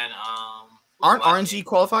 FPX and aren't RNG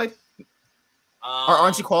qualified?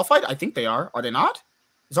 Are RNG qualified? I think they are. Are they not?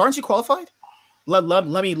 Is RNG qualified? Let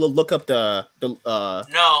me look up the no,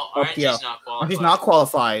 RNG's not qualified. He's not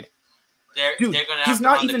qualified. They're gonna have to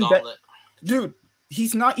run the gauntlet. Dude,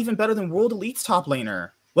 he's not even better than World Elite's top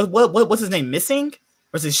laner. What's his name? Missing?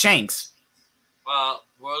 Or is it Shanks? I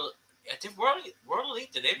think World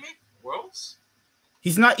Elite, did they make Worlds?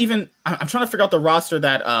 He's not even... I'm trying to figure out the roster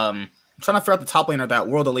that... I'm trying to figure out the top laner that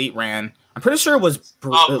World Elite ran. I'm pretty sure it was...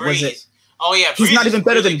 Breathe. Oh, yeah. He's not even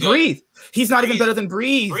better than Breathe. He's not even better than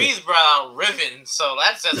Breathe. Breathe brought out Riven, so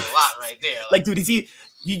that says a lot right there. Dude, is he...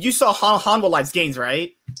 You saw Hanwha Live's games,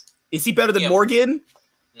 right? Is he better than Morgan?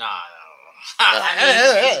 No.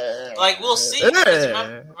 I mean, we'll see.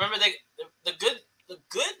 Remember the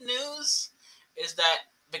good news is that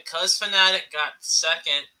because Fnatic got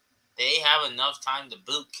second, they have enough time to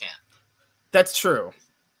boot camp. That's true.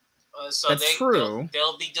 True.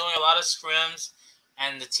 They'll be doing a lot of scrims,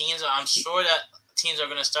 and the teams. I'm sure that teams are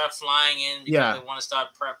going to start flying in because they want to start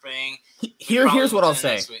prepping. Here's what I'll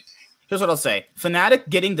say. Here's what I'll say. Fnatic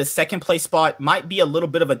getting the second place spot might be a little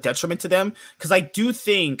bit of a detriment to them because I do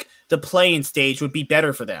think the play-in stage would be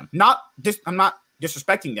better for them. I'm not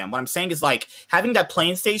disrespecting them. What I'm saying is having that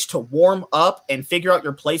play-in stage to warm up and figure out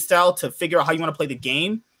your play style to figure out how you want to play the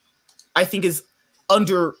game, I think is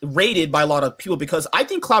underrated by a lot of people because I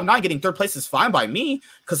think Cloud9 getting third place is fine by me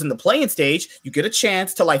because in the playing stage, you get a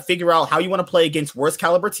chance to like figure out how you want to play against worse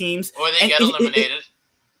caliber teams. Or they get eliminated.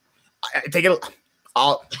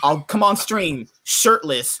 I'll come on stream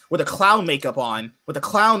shirtless with a clown makeup on, with a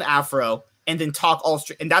clown afro, and then talk all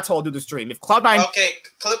stream. And that's how I'll do the stream. If Cloud9... Okay,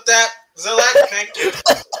 clip that. Zilak, thank you.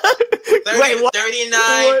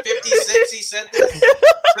 39:56, he said this.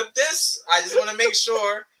 Clip this. I just want to make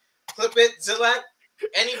sure. Clip it, Zilak.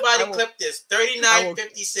 Anybody clip this.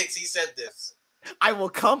 39:56, he said this. I will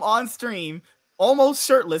come on stream almost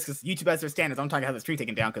shirtless because YouTube has their standards. I'm talking about the stream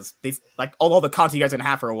taken down because they like all the content you guys are gonna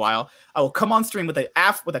have for a while. I will come on stream with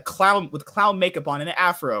a clown makeup on and an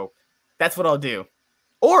afro. That's what I'll do.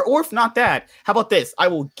 Or if not that, how about this? I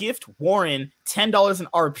will gift Warren $10 in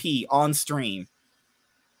RP on stream.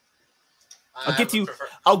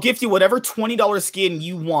 I'll gift you whatever $20 skin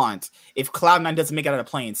you want if Cloud9 doesn't make it out of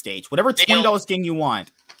playing stage. Whatever $20 skin you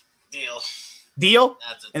want. Deal?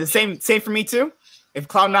 And the same for me too? If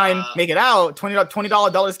Cloud9 make it out,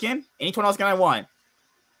 $20 skin, any $20 skin I want.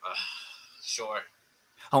 Sure.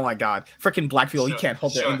 Oh my god. Freaking black people, you can't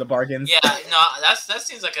hold in the bargains. Yeah, no, that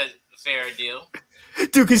seems like a fair deal.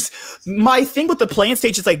 Dude, because my thing with the playing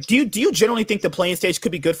stage is like, do you generally think the playing stage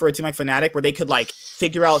could be good for a team like Fnatic where they could like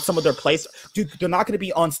figure out some of their plays? Dude, they're not going to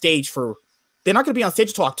be on stage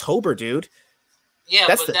until October, dude. Yeah,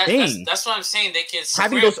 that's the thing. That's what I'm saying. They can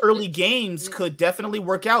having those early games could definitely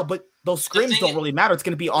work out, but those scrims don't really matter. It's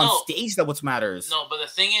going to be on stage that what matters. No, but the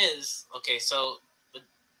thing is, okay, so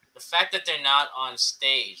the fact that they're not on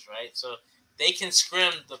stage, right? So they can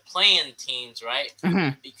scrim the playing teams, right?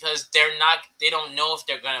 Mm-hmm. Because they don't know if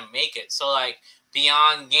they're gonna make it. So like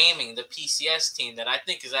Beyond Gaming, the PCS team that I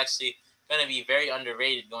think is actually gonna be very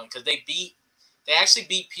underrated going because they actually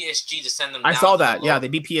beat PSG to send them down. I saw that. Yeah, they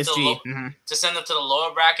beat PSG. To send them to the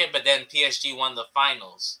lower bracket, but then PSG won the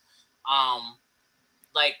finals.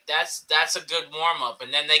 Like that's a good warm up.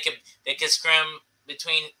 And then they could scrim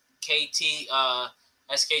between KT,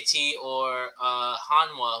 SKT or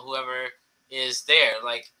Hanwha, whoever is there.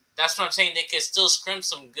 Like that's what I'm saying. They could still scrim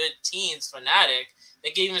some good teams. Fnatic. They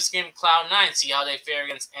could even scrim Cloud9, see how they fare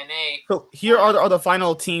against NA. So here are the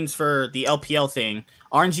final teams for the LPL thing: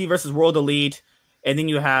 RNG versus World Elite, and then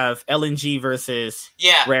you have LNG versus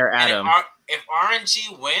Rare Atom. If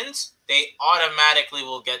RNG wins, they automatically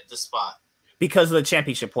will get the spot because of the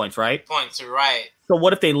championship points, right? Points, right? So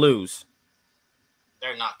what if they lose?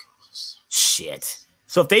 They're not gonna lose. Shit.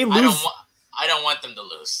 So if they lose. I don't want them to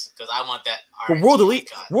lose because I want that. But World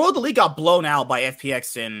Elite got blown out by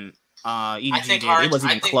FPX and EDG. It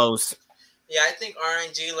wasn't even close. Yeah, I think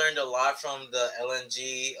RNG learned a lot from the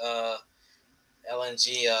LNG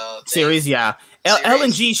series. Yeah,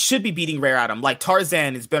 LNG should be beating Rare Atom. Like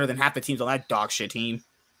Tarzan is better than half the teams on that dog shit team.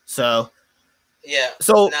 So yeah.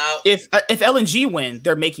 So now, if LNG win,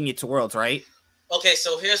 they're making it to Worlds, right? Okay,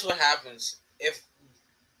 so here's what happens if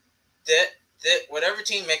whatever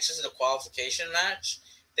team makes it to the qualification match,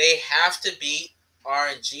 they have to beat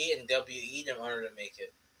RNG and WE in order to make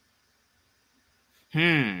it.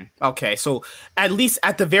 Okay, so at least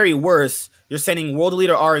at the very worst, you're sending World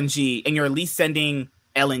Elite or RNG, and you're at least sending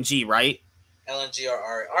LNG, right? LNG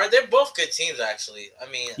or RNG. They're both good teams, actually. I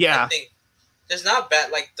mean, yeah. I think there's not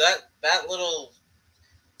bad like that little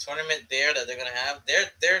tournament there that they're gonna have.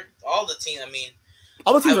 They're all the team. I mean,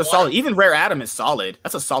 all the teams are solid. Even Rare Atom is solid.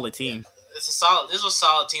 That's a solid team. Yeah. This was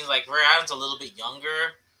solid teams. Like Rare Atom's a little bit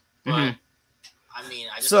younger, but I mean,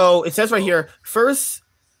 so it says right here, first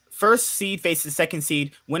seed faces second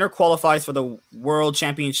seed. Winner qualifies for the World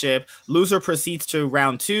Championship. Loser proceeds to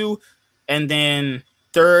round 2, and then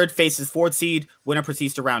third faces fourth seed. Winner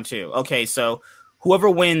proceeds to round 2. Okay, so whoever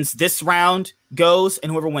wins this round goes,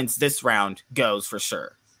 and whoever wins this round goes for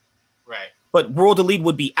sure. Right. But World Elite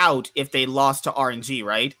would be out if they lost to RNG,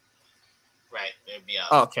 right? Right, they'd be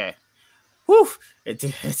out. Okay. Whew,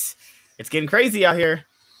 it's getting crazy out here,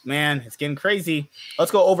 man. It's getting crazy.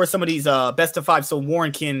 Let's go over some of these best of 5 so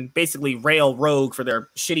Warren can basically rail Rogue for their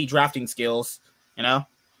shitty drafting skills. You know.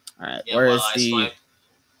 All right. Yeah,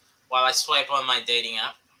 while I swipe on my dating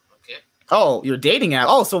app. Okay. Oh, your dating app.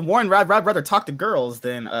 Oh, so Warren, I'd rather talk to girls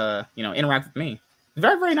than interact with me.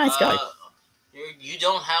 Very, very nice guy. You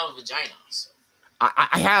don't have a vagina. So.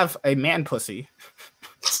 I have a man pussy.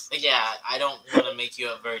 Yeah, I don't want to make you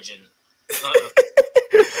a virgin.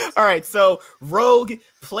 All right, so Rogue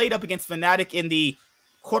played up against Fnatic in the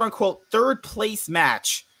quote-unquote third place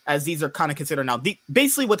match, as these are kind of considered now.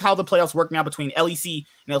 Basically, with how the playoffs work now between LEC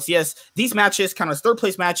and LCS, these matches count as third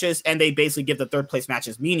place matches, and they basically give the third place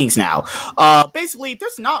matches meanings now. Basically,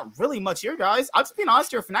 there's not really much here, guys. I'm just being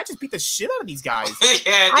honest here. Fnatic just beat the shit out of these guys.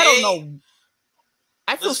 Yeah, I don't know.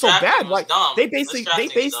 I feel so bad. Like dumb. they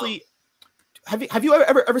basically. Have you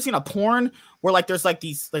ever seen a porn where like there's like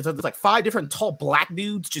there's like 5 different tall black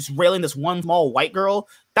dudes just railing this one small white girl?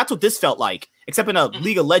 That's what this felt like, except in a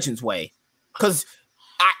League of Legends way. Because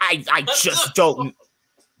I just don't,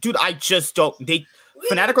 dude. I just don't.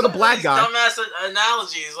 Fnatic are the black guy. Dumbass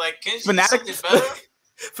analogies. Like, can you do something better?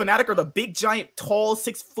 Fnatic are the big, giant, tall,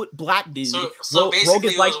 6-foot black dude. So basically,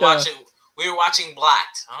 we were watching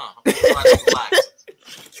Blacked. We were watching Blacked.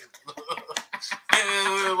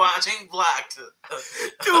 We were watching Blacked.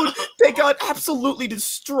 Dude, they got absolutely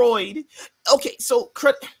destroyed. Okay, so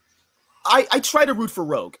I try to root for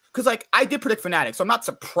Rogue because like I did predict Fnatic, so I'm not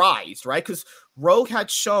surprised, right? Because Rogue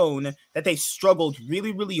had shown that they struggled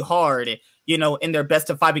really, really hard, you know, in their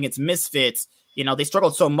best of 5 against Misfits. You know, they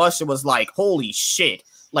struggled so much it was like, holy shit.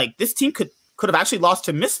 Like this team could have actually lost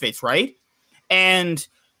to Misfits, right? And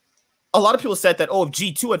a lot of people said that, oh, if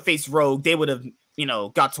G2 had faced Rogue, they would have, you know,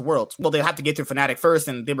 got to Worlds. Well, they have to get through Fnatic first,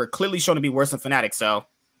 and they were clearly shown to be worse than Fnatic, so,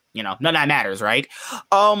 you know, none of that matters, right?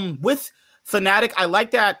 With Fnatic, I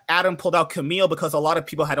like that Adam pulled out Camille because a lot of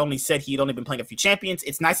people had only said he'd only been playing a few champions.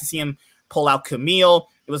 It's nice to see him pull out Camille.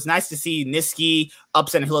 It was nice to see Niski,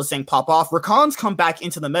 Upset, and Hylissang pop off. Rakan's come back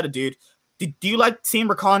into the meta, dude. Do you like seeing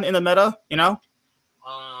Rakan in the meta, you know?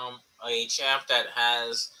 A champ that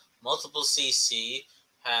has multiple CC,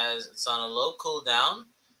 it's on a low cooldown.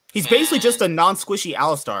 He's basically just a non-squishy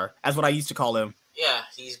Alistar, as what I used to call him. Yeah,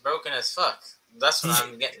 he's broken as fuck. That's what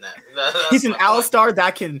I'm getting at. He's an Alistar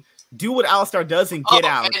that can do what Alistar does and get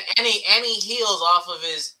out. And he heals off of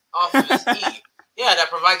his E. Yeah, that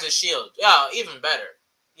provides a shield. Yeah, even better.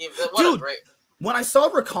 Dude, when I saw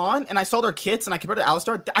Rakan and I saw their kits and I compared to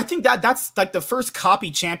Alistar, I think that's like the first copy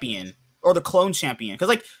champion or the clone champion. Because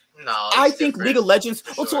like, I think League of Legends.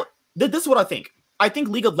 Sure. Also, this is what I think. I think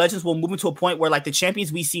League of Legends will move into a point where like the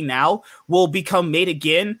champions we see now will become made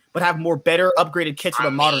again, but have more better upgraded kits for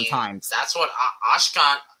the modern times. That's what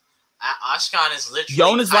Ashkan is literally.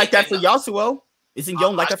 Yon is like that for Yasuo. Isn't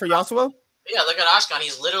Yon like that for Yasuo? Yeah, look at Ashkan.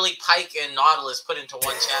 He's literally Pyke and Nautilus put into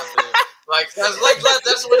one champion.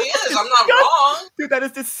 That's what he is. I'm not wrong. Dude, that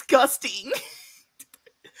is disgusting.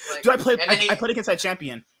 Dude, I played against that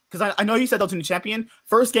champion. Because I know you said that was a new champion.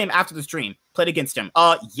 First game after the stream, played against him.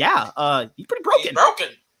 He's pretty broken. He's broken.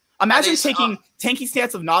 Imagine taking tanky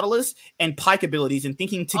stats of Nautilus and Pyke abilities and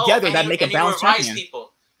thinking together that make a balanced champion.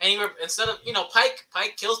 People. And instead of,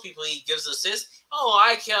 Pyke kills people, he gives assists. Oh,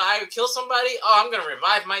 I kill somebody. Oh, I'm gonna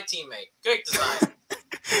revive my teammate. Great design.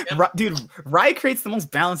 Yep. Dude, Riot creates the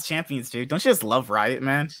most balanced champions, dude. Don't you just love Riot,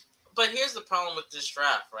 man? But here's the problem with this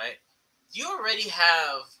draft, right? You already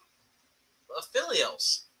have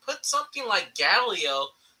affiliates. Put something like Galio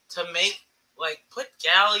to make, put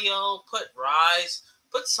Galio, put Ryze,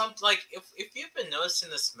 put something like, if you've been noticing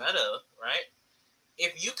this meta, right?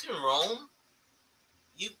 If you can roam,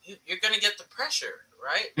 you're going to get the pressure,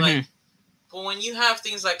 right? Mm-hmm. But when you have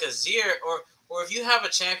things like Azir, or if you have a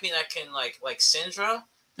champion that can, like Syndra,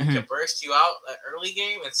 that can burst you out at early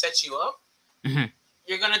game and set you up,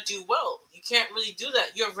 you're going to do well. You can't really do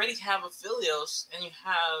that. You already have Aphelios and you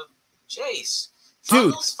have Jace.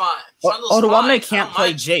 Dude, Odoamne can't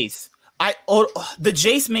play Jace. The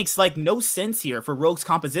Jace makes no sense here for Rogue's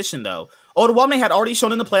composition though. Odoamne had already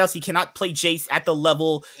shown in the playoffs he cannot play Jace at the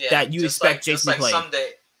level that you expect Jace to play.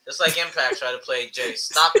 Someday, just like Impact try to play Jace.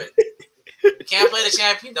 Stop it. You can't play the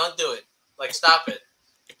champion. Don't do it. Stop it.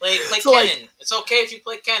 Play Kennen. It's okay if you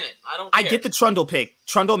play Kennen. I don't care. I get the Trundle pick.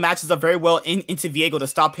 Trundle matches up very well into Viego to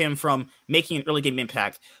stop him from making an early game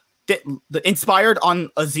impact. The inspired on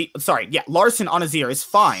Larson on Azir is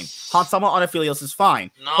fine. Hansama on Aphelios is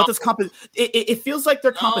fine. No. But this it feels like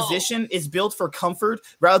their composition is built for comfort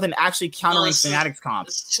rather than actually countering Fnatic's comp.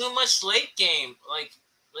 It's too much late game.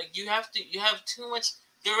 You have too much.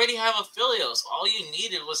 You already have Aphelios. All you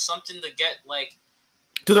needed was something to get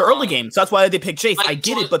to the early game. So that's why they pick Jace. I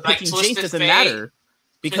get it, but picking Jace doesn't matter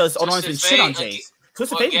because Odoamne's been shit on Jace.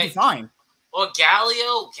 Twisted Fate would be fine. Or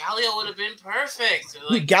Galio would have been perfect.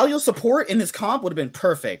 Galio support in this comp would have been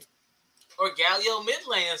perfect. Or Galio mid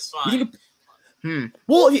lane is fine.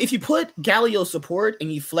 Well, if you put Galio support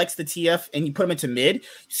and you flex the TF and you put him into mid,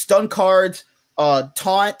 stun cards,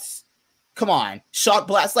 taunts, come on, shot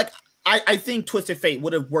blast. I think Twisted Fate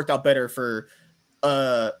would have worked out better for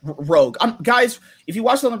Rogue. Guys, if you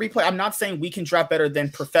watch it on the replay, I'm not saying we can draft better than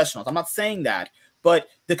professionals. I'm not saying that. But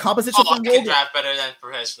the composition from Rogue draft better than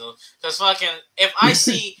professional. Because if I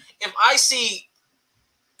see,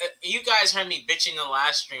 you guys heard me bitching in the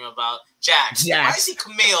last stream about Jax. If I see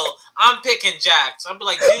Camille, I'm picking Jax. I'll be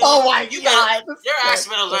like, dude, oh my God, your ass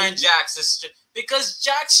better learn Jax. Because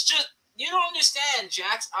Jax You don't understand.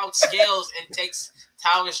 Jax outscales and takes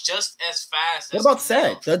towers just as fast. What about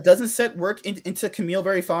Set? Doesn't Set work into Camille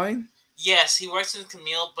very fine? Yes, he works in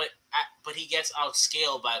Camille, but he gets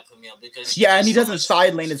outscaled by Camille because and he doesn't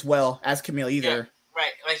side lane as well as Camille either. Yeah,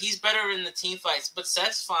 right, like he's better in the team fights, but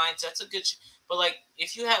Set's fine. Set's a good. But like,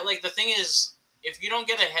 if you have like the thing is, if you don't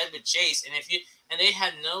get ahead with Jace, and they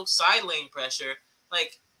had no side lane pressure,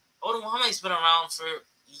 like Odawame's been around for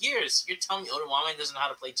years. You're telling me Odawane doesn't know how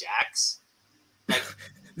to play Jax? Like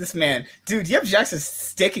this man, dude, you have Jax's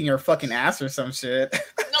stick in your fucking ass or some shit.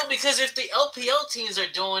 No, because if the LPL teams are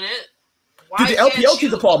doing it, why dude, the LPL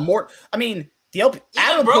teams are pull out more. I mean, the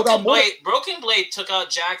Adam pulled out more. Broken Blade took out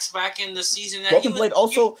Jax back in the season. Broken Blade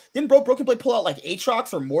didn't Broken Blade pull out like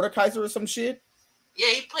Aatrox or Mordekaiser or some shit? Yeah,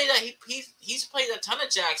 he played that. He's played a ton of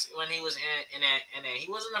Jax when he was in NA. He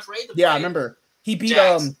wasn't afraid to. Yeah, I remember he beat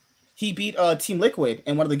Jax. He beat Team Liquid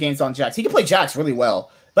in one of the games on Jax. He can play Jax really well.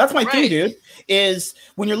 That's my thing, dude, is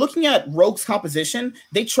when you're looking at Rogue's composition,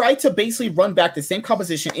 they tried to basically run back the same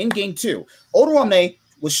composition in Game 2. Odawane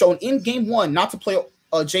was shown in Game 1 not to play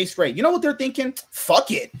Jace Gray. You know what they're thinking? Fuck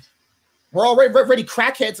it. We're already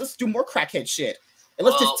crackheads. Let's do more crackhead shit. And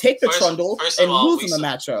let's just take the Trundle and lose in the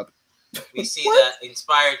matchup. We see that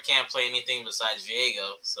Inspired can't play anything besides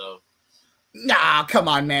Viego, so... Nah, come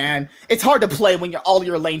on, man. It's hard to play when all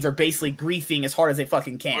your lanes are basically griefing as hard as they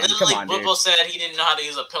fucking can. Come on, dude. Bubble said he didn't know how to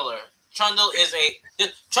use a pillar. Trundle has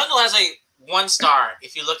a 1-star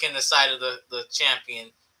if you look in the side of the champion.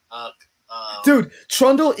 Dude,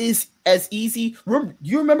 Trundle is as easy.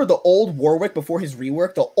 You remember the old Warwick before his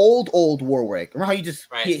rework? The old Warwick. Remember how you just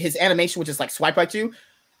his animation would just like swipe at you?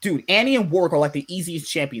 Dude, Annie and Warwick are like the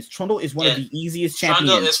easiest champions. Trundle is one of the easiest champions.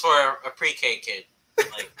 Trundle is for a pre-K kid.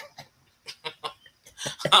 Like.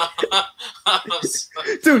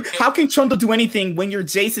 Dude, how can Trundle do anything when your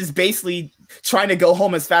Jace is basically trying to go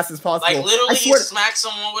home as fast as possible? Like literally, you smack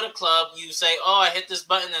someone with a club, you say, "Oh, I hit this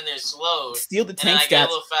button," and they're slow. Steal the tank stats. Get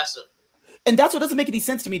a little faster. And that's what doesn't make any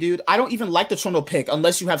sense to me, dude. I don't even like the Trundle pick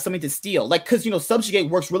unless you have something to steal. Like, because Subjugate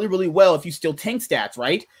works really, really well if you steal tank stats,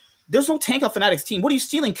 right? There's no tank on Fnatic's team. What are you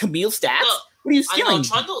stealing? Camille stats? No, what are you stealing?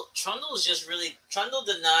 Trundle is just really Trundle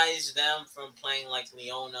denies them from playing like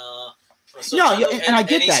Leona. So no, and I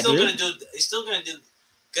get that, dude. He's still gonna do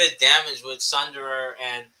good damage with Sunderer,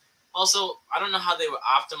 and also I don't know how they were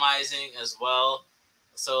optimizing as well.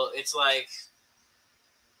 So it's like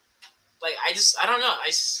I don't know.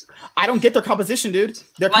 I don't get their composition, dude.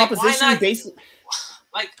 Their composition basically.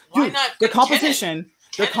 Like why dude, not? Their composition.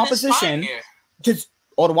 Just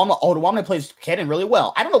Odawane plays Kennen really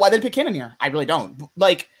well. I don't know why they pick Kennen here. I really don't.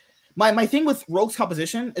 Like. My thing with Rogue's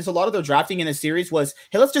composition is a lot of their drafting in this series was,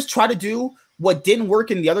 hey, let's just try to do what didn't work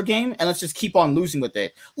in the other game, and let's just keep on losing with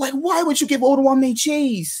it. Like, why would you give Odawane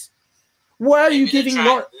Chase? Why are you giving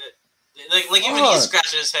like even he's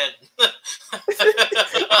scratching his head.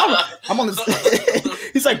 I'm on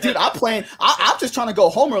this. He's like, dude, I'm just trying to go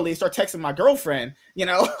home early and start texting my girlfriend.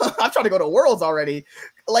 I'm trying to go to Worlds already.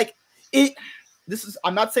 Like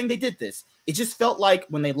I'm not saying they did this. It just felt like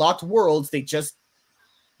when they locked Worlds, they just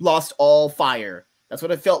lost all fire. That's what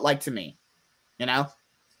it felt like to me. Well,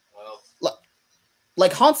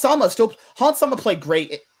 like Hans Sama played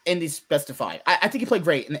great in these best of 5. I think he played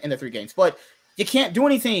great in the 3 games, but you can't do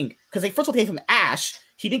anything because they first of all gave him Ashe.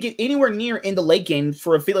 He didn't get anywhere near in the late game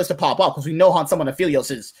for Aphelios to pop up because we know Hans Sama and Aphelios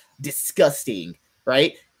is disgusting,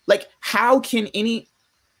 right? Like how can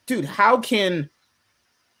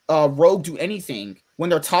Rogue do anything when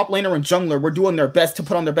their top laner and jungler were doing their best to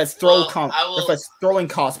put on their best throwing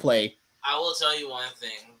cosplay? I will tell you one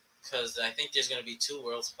thing, because I think there's going to be 2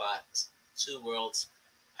 worlds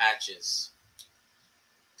patches.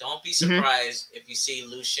 Don't be surprised if you see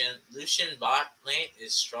Lucian. Lucian bot lane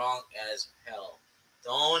is strong as hell. Do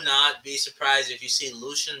not be surprised if you see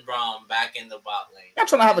Lucian Braum back in the bot lane. I'm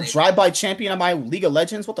trying to have a drive-by champion on my League of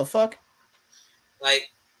Legends. What the fuck? Like,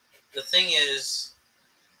 the thing is,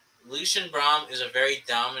 Lucian Braum is a very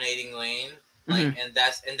dominating lane, and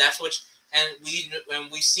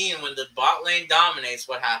we've seen when the bot lane dominates,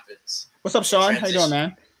 what happens. What's up, Sean? How you doing,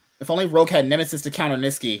 man? If only Rogue had Nemesis to counter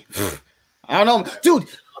Niski. I don't know, dude.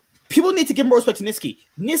 People need to give more respect to Niski.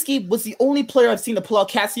 Niski was the only player I've seen to pull out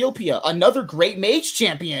Cassiopeia, another great mage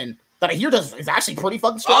champion that I hear is actually pretty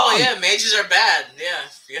fucking strong. Oh yeah, mages are bad.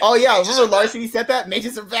 Yeah. Oh yeah, remember Larson? He said that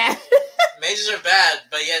mages are bad. Mages are bad,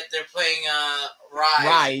 but yet they're playing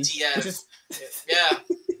Rise. TF. Yeah.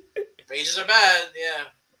 Mages are bad, yeah.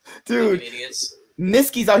 Dude, idiots.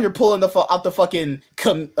 Niski's out here pulling out the fucking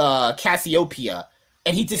Cassiopeia.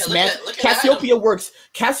 And he just Cassiopeia works.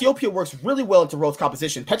 Cassiopeia works really well into Rogue's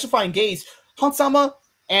composition. Petrifying Gaze, Hans Sama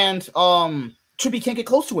and Trippy can't get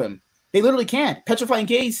close to him. They literally can't. Petrifying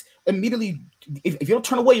Gaze immediately. If you don't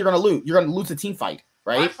turn away, you're gonna lose. You're gonna lose the team fight,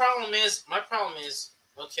 right? My problem is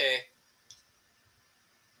okay.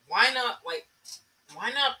 Why not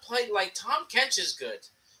play like Tom Kench is good?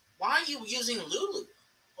 Why are you using Lulu?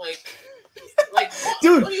 Like what,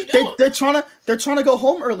 dude, what are you doing? they're trying to go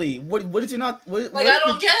home early. What did you not? What, I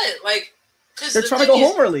don't get it. Like, because they're trying to go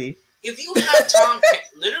home early. If you have Tom,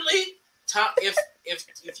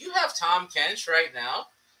 if you have Tom Kench right now,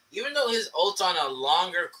 even though his ult's on a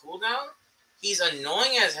longer cooldown, he's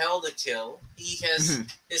annoying as hell to kill. He has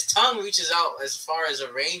his tongue reaches out as far as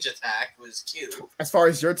a range attack with Q. As far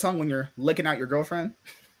as your tongue when you're licking out your girlfriend.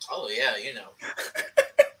 Oh yeah, you know.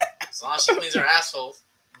 As long as she cleans her asshole.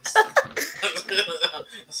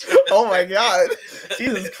 Oh my god,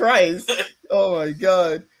 Jesus Christ! Oh my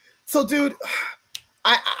god. So, dude,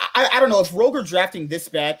 I don't know if Rogue are drafting this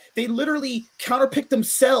bad. They literally counterpick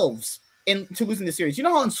themselves into losing the series. You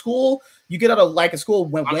know how in school you get out of like a school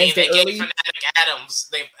when Wednesday early. They gave Fnatic Adam.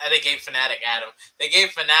 They gave Fnatic Adam. We gave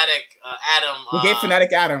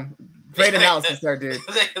Fnatic Adam. Great analysis there, dude.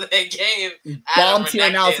 They gave bomb tier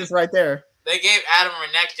analysis right there. They gave Adam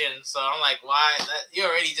Renekton, so I'm like, why? You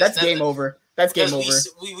already just. That's game over. That's game over.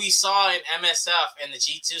 We saw in MSF and the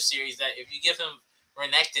G2 series that if you give him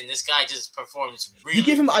Renekton, this guy just performs really. You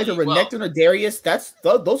give him either Renekton or Darius.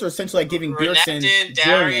 Those are essentially like giving Beerson,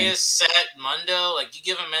 Darius, Set, Mundo. Like you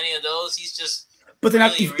give him any of those, he's just. But then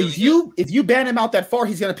if you ban him out that far,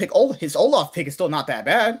 he's gonna pick his Olaf pick is still not that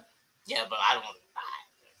bad. Yeah, but I don't.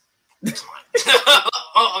 Come on.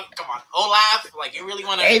 Oh, come on, Olaf. Like you really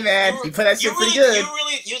want to? Hey man, you play that shit pretty good.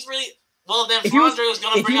 You really. Well, then Fondre was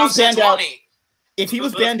gonna bring out 620. If he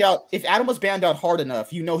was banned out, if Adam was banned out hard enough,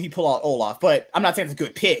 he pull out Olaf. But I'm not saying it's a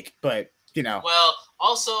good pick, but you know. Well,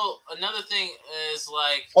 also another thing is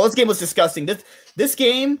like. Oh, this game was disgusting. This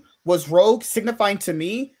game was Rogue signifying to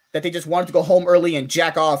me that they just wanted to go home early and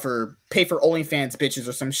jack off or pay for OnlyFans bitches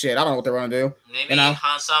or some shit. I don't know what they're gonna do. Maybe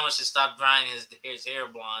Han Sama should stop drying his hair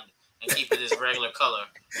blonde and keep it his regular color.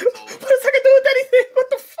 What does that got to do with anything? What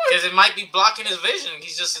the fuck? Because it might be blocking his vision.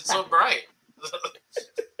 It's so bright.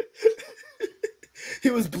 He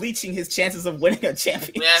was bleaching his chances of winning a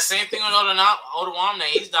champion. Yeah, same thing with Oldawamne.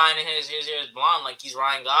 He's dying in his hair is blonde like he's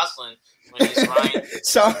Ryan Gosling when he's Ryan.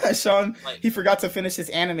 Sean, he forgot to finish his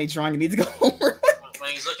anime drawing. He needs to go home. When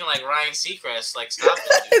he's looking like Ryan Seacrest, like stop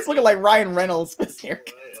it. It's looking like Ryan Reynolds.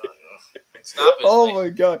 Stop it. Oh my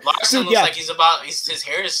god. Larson looks like his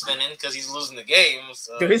hair is thinning because he's losing the game.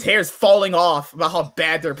 So. Dude, his hair is falling off about how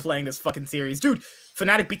bad they're playing this fucking series. Dude,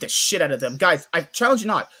 Fnatic beat the shit out of them. Guys, I challenge you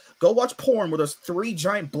not. Go watch porn where there's 3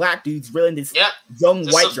 giant black dudes reeling this young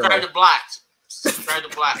white girl. Subscribe to Black. Subscribe to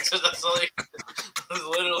Black. That's literally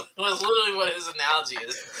what his analogy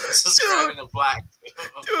is. Subscribing to Black.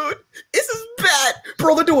 Dude, this is bad.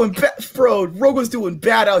 Bro, they're doing bad. Bro, Rogue's doing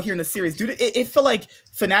bad out here in the series. Dude, it felt like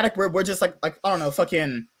Fnatic we're just like I don't know,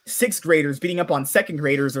 fucking 6th graders beating up on 2nd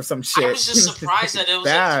graders or some shit. I was just surprised that it was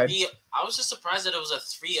bad. I was just surprised that it was a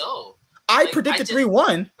 3-0. I predicted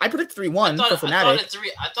 3-1. I predicted 3-1 for Fnatic.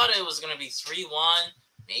 I thought it was gonna be 3-1,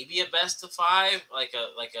 maybe a best of 5, like a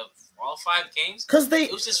all 5 games. Because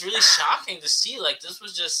it was just really shocking to see. Like this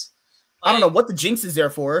was just. Like, I don't know what the jinx is there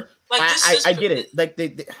for. Like I get it. Like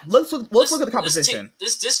let's look at the composition.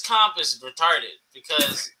 This comp is retarded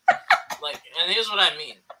because like, and here's what I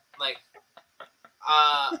mean. Like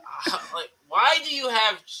why do you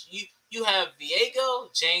have you have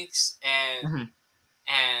Viego, Jinx, and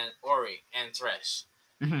Ori and Thresh.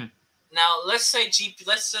 Now let's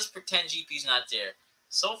just pretend GP's not there.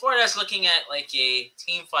 So far, that's looking at like a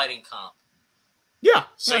team fighting comp. Yeah,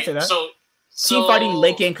 I'd say that. So team fighting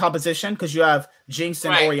late game composition because you have Jinx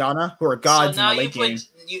and Orianna who are gods in the late game.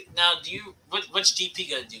 What's GP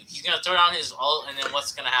gonna do? He's gonna throw down his ult, and then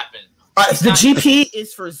what's gonna happen? The GP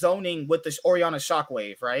is for zoning with the Orianna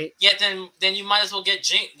Shockwave, right? Yeah, then you might as well get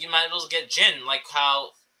Jin. You might as well get Jin, like how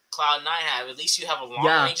Cloud9 have. At least you have a long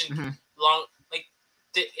range and long. Like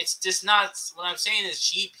it's just not. What I'm saying is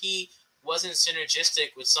GP wasn't synergistic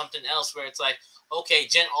with something else where it's like, okay,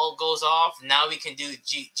 Jin ult goes off. Now we can do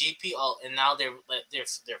GP ult, and now they're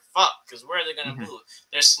fucked because where are they gonna move?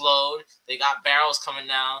 They're slowed. They got barrels coming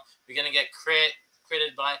down. We're gonna get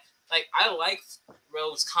critted by. Like I like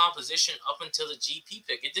Rogue's composition up until the GP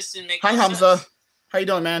pick. It just didn't make. Hi sense. Hamza, how you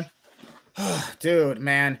doing, man? Dude,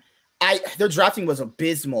 man, their drafting was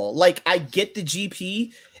abysmal. Like I get the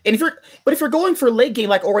GP, and if you're going for late game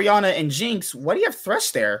like Orianna and Jinx, why do you have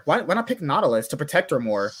Thresh there? Why not pick Nautilus to protect her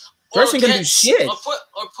more? Thresh ain't gonna do shit. Or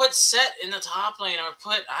put Set in the top lane, or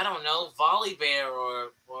put, I don't know, Volley Bear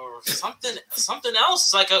or something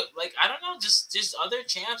else, like I don't know, just other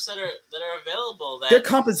champs that are available. That their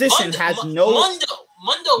composition has no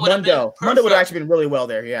Mundo would have actually been really well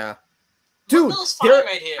there, yeah. Dude,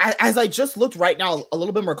 right here. As I just looked right now a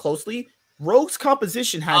little bit more closely, Rogue's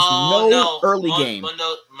composition has no early game.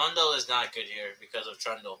 Mundo is not good here because of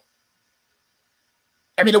Trundle.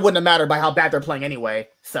 I mean, it wouldn't have mattered by how bad they're playing anyway.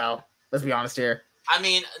 So let's be honest here. I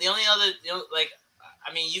mean, the only other,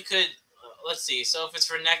 you could, let's see. So if it's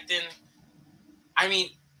for Nectin, I mean,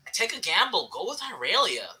 take a gamble. Go with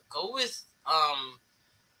Irelia. Go with,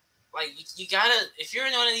 you gotta, if you're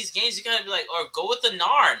in one of these games, you gotta be like, or go with the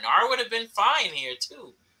Gnar. Gnar would have been fine here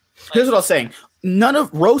too. Here's what I was saying. None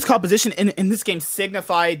of Rogue's composition in this game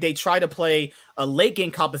signified they try to play a late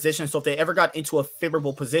game composition, so if they ever got into a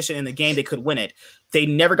favorable position in the game, they could win it. They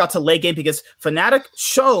never got to late game because Fnatic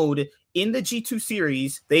showed in the G2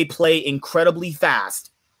 series they play incredibly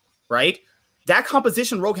fast, right? That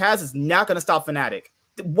composition Rogue has is not going to stop Fnatic.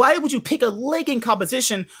 Why would you pick a late game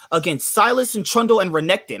composition against Sylas and Trundle and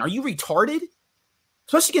Renekton? Are you retarded?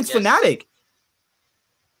 Especially against Fnatic.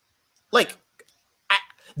 Like,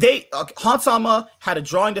 Hansama had a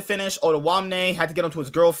drawing to finish. Otawamne had to get onto his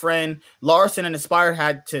girlfriend. Larson and Aspire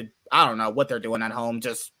had to, I don't know what they're doing at home,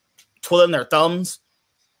 just twiddling their thumbs,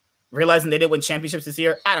 realizing they didn't win championships this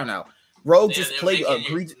year. I don't know. Rogue just played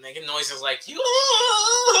making noises like you.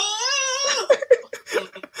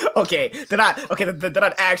 Okay, they're not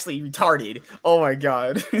actually retarded. Oh my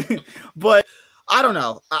god. But I don't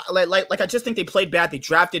know. I just think they played bad. They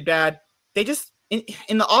drafted bad. They just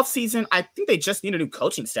in the offseason, I think they just need a new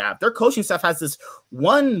coaching staff. Their coaching staff has this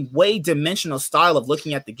one-way dimensional style of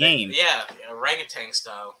looking at the game. Yeah, orangutan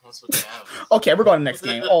style. That's what they have. Okay, we're going to the next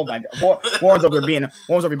game. Oh my god. Warren's over being a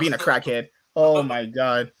crackhead. Oh my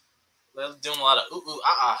god. They're doing a lot of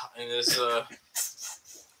in this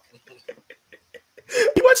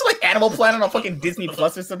You watch like Animal Planet on fucking Disney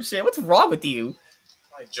Plus or some shit. What's wrong with you?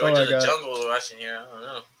 Like George of the Jungle watching here. I don't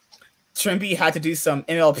know. Trimby had to do some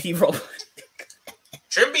MLP role.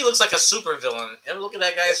 Trimby looks like a super villain. Ever look at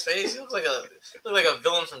that guy's face? He looks like a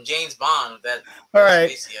villain from James Bond with that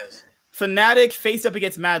face he has. Fnatic faced up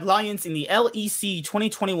against Mad Lions in the LEC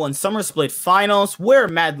 2021 Summer Split Finals, where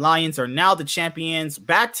Mad Lions are now the champions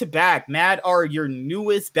back-to-back. Mad are your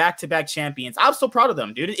newest back-to-back champions. I'm so proud of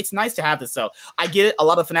them, dude. It's nice to have this, though. I get it. A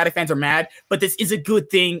lot of Fnatic fans are mad, but this is a good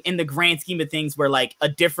thing in the grand scheme of things where, like, a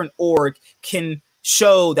different org can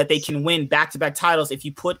show that they can win back-to-back titles if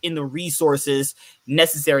you put in the resources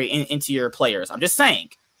necessary into your players. I'm just saying.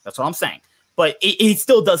 That's what I'm saying. But it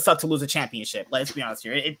still does suck to lose a championship. Let's be honest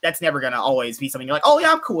here. That's never going to always be something you're like, oh,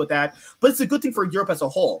 yeah, I'm cool with that. But it's a good thing for Europe as a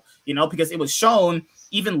whole, because it was shown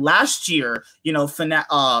even last year,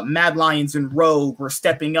 Mad Lions and Rogue were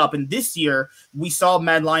stepping up. And this year, we saw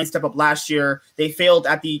Mad Lions step up last year. They failed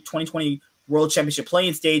at the 2020 World Championship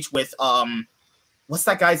playing stage with what's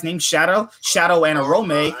that guy's name? Shadow and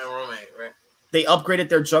Arome. Right. They upgraded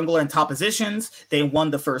their jungler and top positions. They won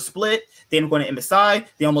the first split. They were going to MSI.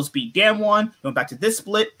 They almost beat Damwon. They went back to this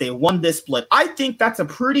split. They won this split. I think that's a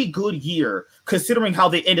pretty good year considering how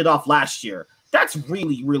they ended off last year. That's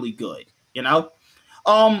really, really good,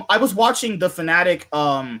 I was watching the Fnatic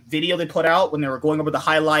video they put out when they were going over the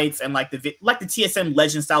highlights and like the TSM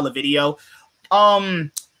Legend style of video.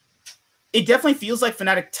 It definitely feels like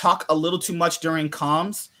Fnatic talk a little too much during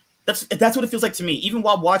comms. That's what it feels like to me. Even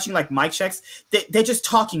while watching like mic checks, they're just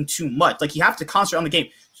talking too much. Like you have to concentrate on the game.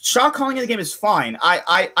 Shot calling in the game is fine.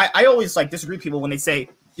 I always like disagree with people when they say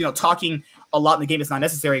talking a lot in the game is not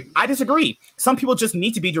necessary. I disagree. Some people just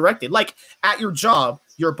need to be directed. Like at your job,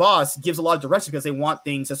 your boss gives a lot of direction because they want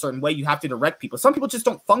things a certain way. You have to direct people. Some people just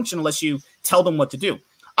don't function unless you tell them what to do.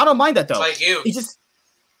 I don't mind that though. Like you. It just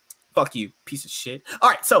fuck you, piece of shit. All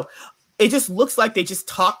right, so it just looks like they just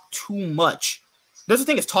talk too much. There's the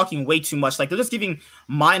thing is talking way too much. Like they're just giving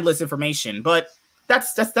mindless information. But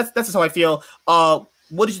that's just how I feel.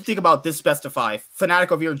 What did you think about this best of 5?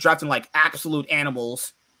 Fnatic over here drafting like absolute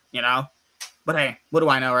animals, But hey, what do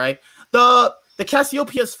I know, right? The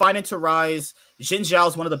Cassiopeia is fine into Rise. Jin Zhao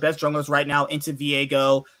is one of the best junglers right now into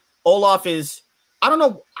Viego. Olaf is, I don't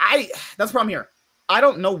know. That's the problem here. I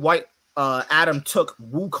don't know why Adam took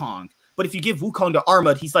Wukong. But if you give Wukong to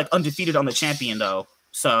Armut, he's like undefeated on the champion though.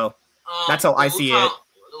 So that's how I see it.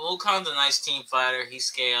 Wukong's a nice team fighter. He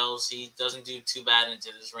scales. He doesn't do too bad into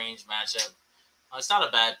this range matchup. It's not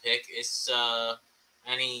a bad pick. It's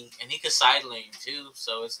and he could side lane too.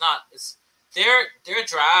 So it's not. It's their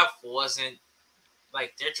draft wasn't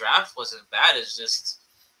bad. It's just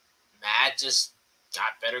Mad just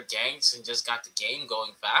got better ganks and just got the game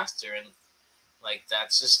going faster. And like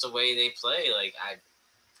that's just the way they play. Like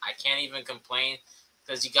I can't even complain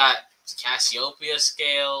because you got Cassiopeia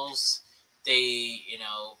scales. They,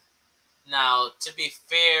 now to be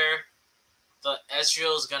fair, the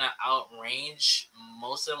Ezreal is gonna outrange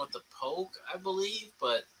most of them with the poke, I believe.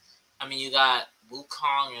 But I mean, you got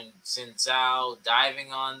Wukong and Xin Zhao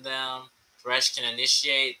diving on them. Thresh can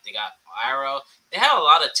initiate. They got Arrow. They have a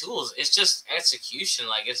lot of tools. It's just execution.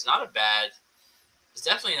 Like it's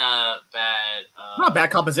definitely not a bad. Not a bad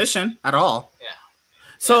composition at all. Yeah.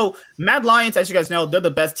 So Mad Lions, as you guys know, they're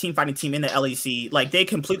the best team fighting team in the LEC. Like they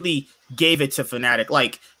completely gave it to Fnatic.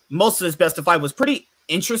 Like most of this best of 5 was pretty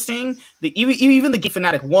interesting. Even the game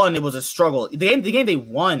Fnatic won, it was a struggle. The game they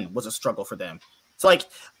won was a struggle for them. So like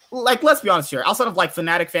let's be honest here. Outside of like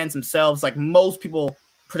Fnatic fans themselves, like most people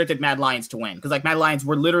predicted Mad Lions to win because like Mad Lions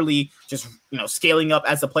were literally just scaling up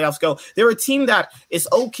as the playoffs go. They're a team that is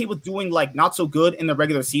okay with doing like not so good in the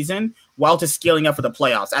regular season while just scaling up for the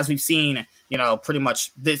playoffs, as we've seen pretty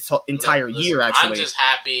much this entire year. Actually, I'm just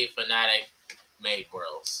happy Fnatic made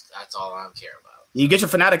Worlds. That's all I care about. You get your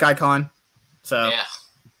Fnatic icon, so yeah,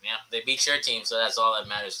 they beat your team, so that's all that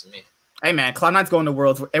matters to me. Hey man, Cloud9's going to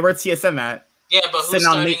Worlds. Where's TSM at? Yeah, but who's sitting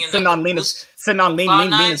on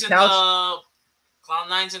Lena's couch?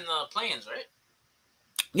 Cloud9's in the plans, right?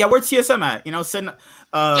 Yeah, where's TSM at?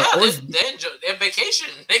 They're vacation.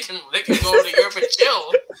 They can go to Europe and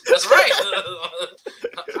chill. That's right.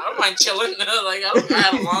 I don't mind chilling. I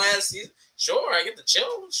have a long ass season. Sure, I get to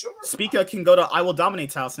chill. Sure. Speaker can go to I Will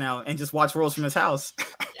Dominate's house now and just watch Worlds from his house.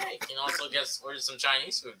 Yeah, you can also order some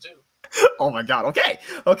Chinese food too. Oh my god.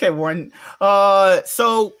 Okay, Warren.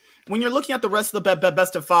 So when you're looking at the rest of the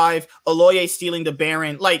best of 5, Aloy stealing the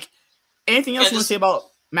Baron, like anything else you want to say about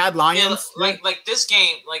Mad Lions? Yeah, like this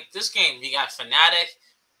game, you got Fnatic.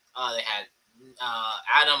 They had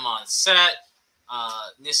Adam on set.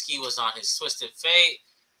 Niski was on his Twisted Fate.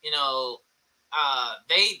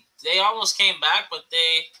 They almost came back, but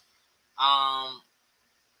they all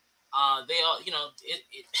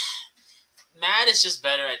Mad is just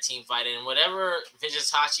better at team fighting. And whatever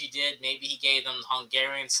Vijitachi did, maybe he gave them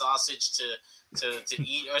Hungarian sausage to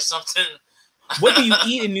eat or something. What do you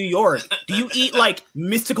eat in New York? Do you eat like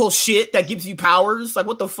mystical shit that gives you powers? Like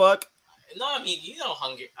what the fuck? No, I mean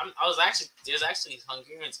there's actually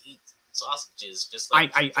Hungarians eat sausages just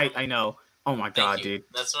like I know. Oh my god, dude.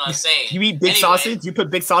 That's what I'm saying. You eat big sausage? You put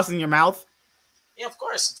big sausage in your mouth? Yeah, of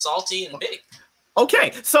course. It's salty and big.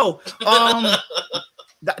 Okay, so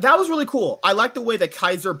that was really cool. I like the way that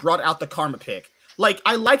Kaiser brought out the Karma pick. Like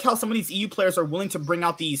I like how some of these EU players are willing to bring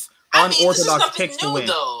out these unorthodox picks to win.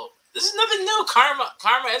 Though. This is nothing new. Karma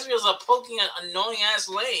Ezreal's poking an annoying ass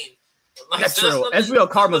lane. That's true. Ezreal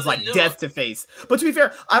Karma's like death to face. But to be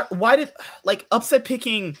fair, why did upset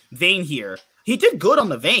picking Vayne here? He did good on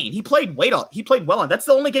the Vayne. He played well on. That's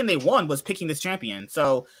the only game they won was picking this champion.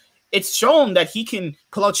 So it's shown that he can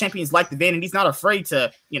pull out champions like the Vayne, and he's not afraid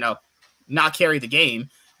to not carry the game.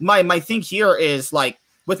 My thing here is like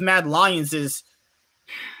with Mad Lions is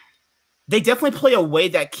they definitely play a way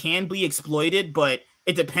that can be exploited, but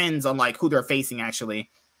it depends on like who they're facing. Actually,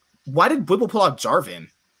 why did Bwipo pull out Jarvan?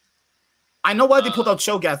 I know why they pulled out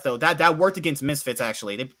Cho'Gath though. That worked against Misfits.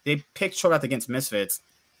 Actually, they picked Cho'Gath against Misfits.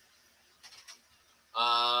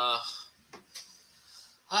 The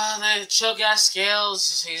Cho'Gath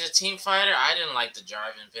scales. He's a team fighter. I didn't like the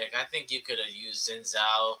Jarvan pick. I think you could have used Xin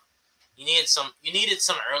Zhao. You needed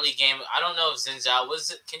some early game. I don't know if Xin Zhao was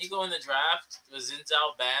it. Can you go in the draft? Was Xin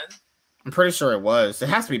Zhao banned? I'm pretty sure it was. It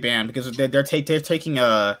has to be banned because they're taking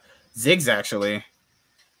Ziggs actually.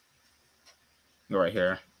 Go right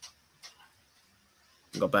here.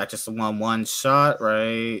 Go back just to one shot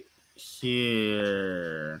right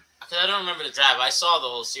here. Because I don't remember the draft. I saw the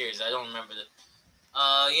whole series. I don't remember the.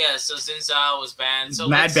 Yeah. So Xin Zhao was banned. So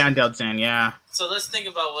Mad banned out Zen. Yeah. So let's think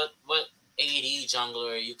about what AD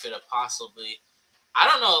jungler you could have possibly. I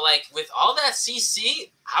don't know. Like with all that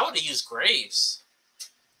CC, I would have used Graves.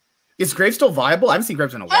 Is Graves still viable? I haven't seen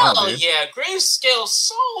Graves in a while. Oh yeah, Graves scales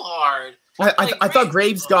so hard. I thought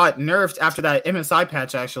Graves got nerfed after that MSI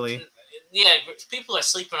patch actually. Yeah, people are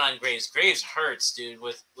sleeping on Graves. Graves hurts, dude.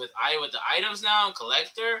 With the items now and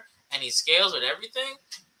collector, and he scales with everything.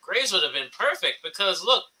 Graves would have been perfect because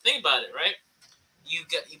look, think about it, right? You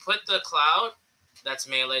put the Cloud, that's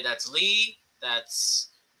melee, that's Lee, that's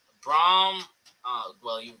Braum.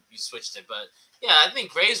 Well, you switched it, but yeah, I think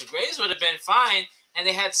Graves would have been fine. And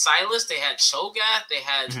they had Silas, they had Cho'Gath, they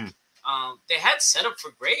had setup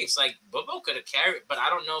for Graves. Like Bwipo could have carried, but I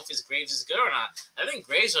don't know if his Graves is good or not. I think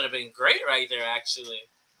Graves would have been great right there, actually.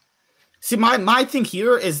 See, my thing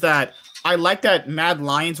here is that I like that Mad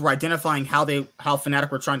Lions were identifying how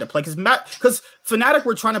Fnatic were trying to play, because Fnatic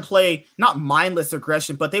were trying to play not mindless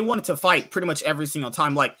aggression, but they wanted to fight pretty much every single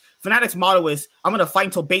time. Like Fnatic's motto is, "I'm gonna fight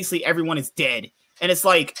until basically everyone is dead," and it's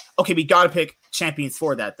like, okay, we gotta pick champions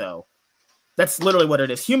for that though. That's literally what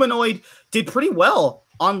it is. Humanoid did pretty well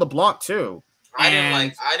on the block too. I didn't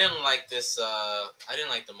like this. I didn't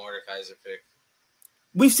like the Mordekaiser pick.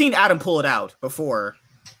 We've seen Adam pull it out before.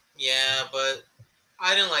 Yeah, but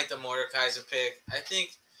I didn't like the Mordekaiser pick. I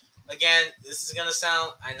think, again, this is gonna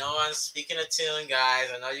sound. I know I'm speaking a tune, guys.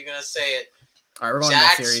 I know you're gonna say it. All right, we're going to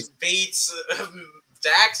that series.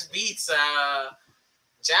 Jax beats.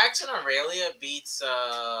 Jackson Aurelia beats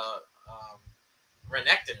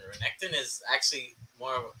Renekton. Renekton is actually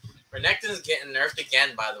more. Renekton is getting nerfed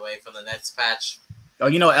again, by the way, from the next patch. Oh,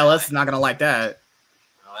 you know, Ellis is not gonna like that.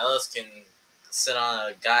 Ellis can sit on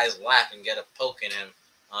a guy's lap and get a poke in him.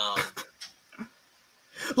 I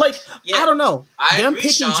don't know. Them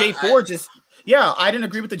picking Sean, J4 I didn't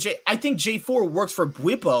agree with the J. I think J4 works for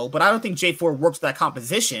Bwipo, but I don't think J4 works for that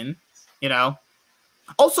composition. You know.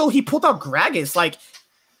 Also, he pulled out Gragas. Like,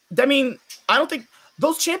 I mean, I don't think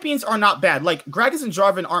those champions are not bad. Like Gragas and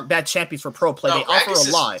Jarvan aren't bad champions for pro play. No, they Gragas offer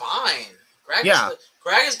a lot. Fine.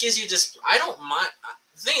 Gragas gives you just. I don't mind.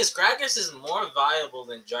 The thing is, Gragas is more viable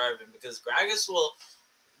than Jarvan because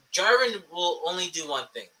Jarvan will only do one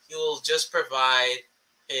thing. He will just provide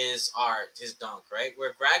his art, his dunk, right?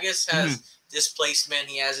 Where Gragas has displacement,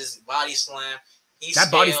 he has his body slam.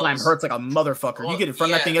 Body slam hurts like a motherfucker. Well, you get in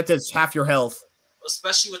front of that thing, it does half your health.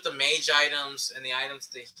 Especially with the mage items and the items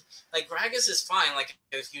like Gragas is fine. Like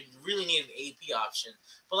if you really need an AP option,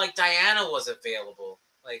 but like Diana was available.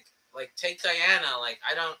 Like take Diana. Like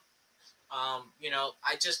I don't,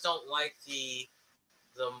 I just don't like the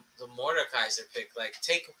Mordekaiser pick. Like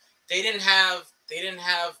they didn't have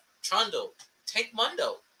Trundle. Take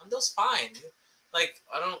Mundo. Mundo's fine. Like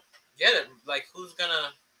I don't get it. Like who's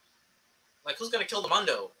gonna kill the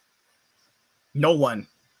Mundo? No one.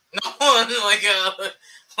 No one.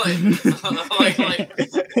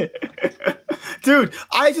 Dude,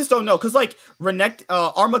 I just don't know because like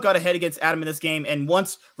Arma got ahead against Adam in this game, and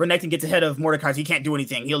once Renekton gets ahead of Mordekaiser, he can't do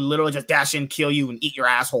anything. He'll literally just dash in, kill you, and eat your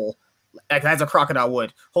asshole. Like as a crocodile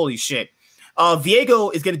would. Holy shit.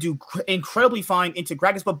 Viego is going to do incredibly fine into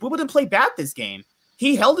Gragas, but Booba didn't play bad this game.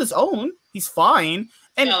 He held his own. He's fine.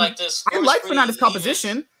 And I like Fnatic's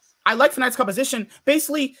composition. I like Fnatic's composition.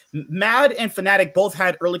 Basically, Mad and Fnatic both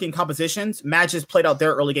had early game compositions. Mad just played out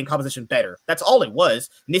their early game composition better. That's all it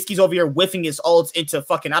was. Niski's over here whiffing his ults into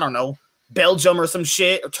fucking, I don't know, Belgium or some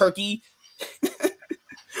shit, or Turkey.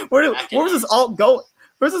 Where was this alt go?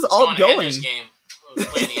 Where's this alt going?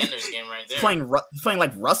 Playing the Ender's game right there. Playing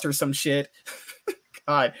like Rust or some shit.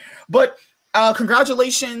 God. But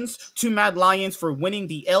congratulations to Mad Lions for winning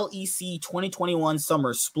the LEC 2021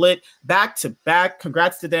 Summer Split back to back.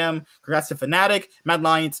 Congrats to them. Congrats to Fnatic, Mad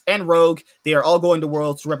Lions, and Rogue. They are all going to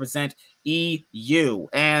Worlds to represent EU.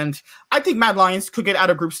 And I think Mad Lions could get out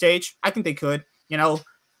of group stage. I think they could. You know,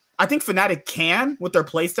 I think Fnatic can with their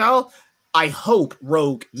playstyle. I hope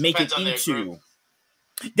Rogue make it into.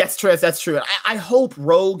 That's true. That's true. I hope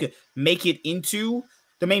Rogue make it into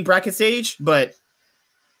the main bracket stage, but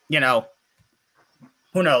you know,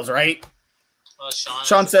 who knows, right?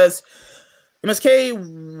 Sean says,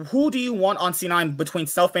 MSK, who do you want on C9 between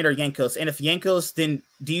Selfmade or Yankos? And if Yankos, then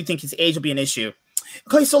do you think his age will be an issue?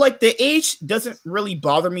 Okay, so like the age doesn't really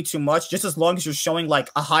bother me too much, just as long as you're showing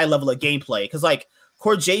like a high level of gameplay. Because like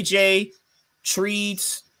Core JJ,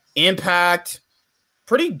 Treats, Impact,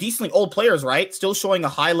 pretty decently old players, right? Still showing a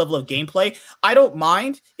high level of gameplay. I don't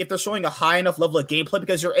mind if they're showing a high enough level of gameplay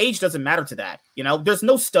because your age doesn't matter to that. You know, there's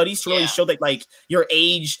no studies to really show that like your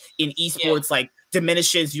age in esports like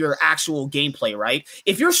diminishes your actual gameplay, right?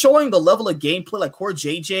 If you're showing the level of gameplay like Core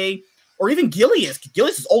JJ or even Gilius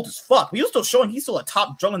is old as fuck. But you're still showing he's still a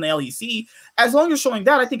top jungler in the LEC. As long as you're showing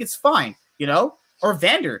that, I think it's fine, you know? Or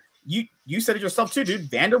Vander. You said it yourself too, dude.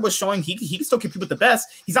 Vander was showing he can still compete with the best.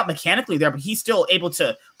 He's not mechanically there, but he's still able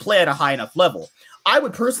to play at a high enough level. I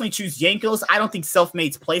would personally choose Yankos. I don't think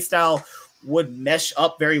Selfmade's playstyle would mesh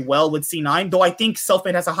up very well with C9, though I think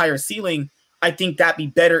Selfmade has a higher ceiling. I think that'd be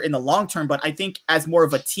better in the long term, but I think as more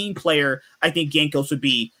of a team player, I think Yankos would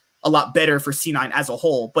be a lot better for C9 as a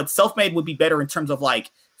whole. But Selfmade would be better in terms of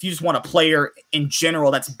like, if you just want a player in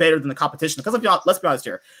general that's better than the competition. Because let's be honest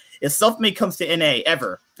here. If Selfmade comes to NA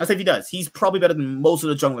ever, I say if he does, he's probably better than most of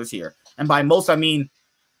the junglers here. And by most, I mean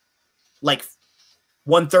like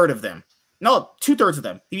 1/3 of them. No, 2/3 of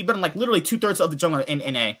them. He'd be better than like literally 2/3 of the jungler in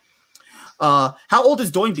NA. How old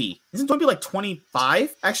is Doinby? Isn't Doinby like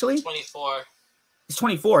 25, actually? 24. He's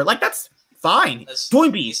 24. Like, that's fine.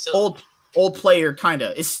 Doinby, old. old player,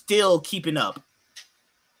 kinda, is still keeping up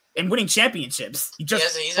and winning championships. He's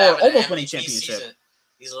almost winning championships. Season.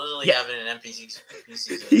 He's literally having an MVP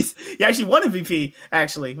season. He actually won MVP,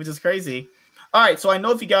 actually, which is crazy. All right, so I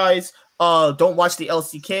know if you guys don't watch the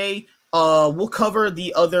LCK, we'll cover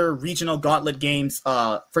the other regional gauntlet games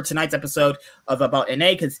for tonight's episode of about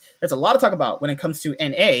NA, because there's a lot to talk about when it comes to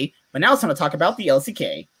NA. But now it's time to talk about the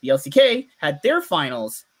LCK. The LCK had their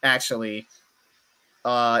finals, actually.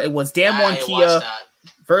 It was Damwon Kia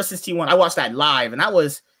versus T1. I watched that live, and it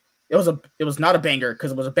was not a banger,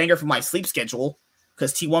 because it was a banger for my sleep schedule,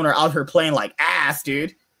 because T1 are out here playing like ass,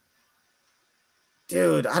 dude.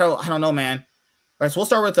 Dude, I don't know, man. All right, so we'll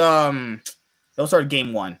start with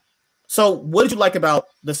game 1. So, what did you like about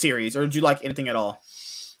the series, or did you like anything at all?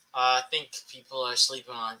 I think people are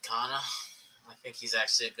sleeping on Kana. I think he's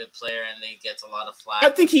actually a good player, and he gets a lot of flack. I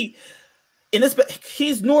think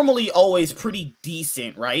he's normally always pretty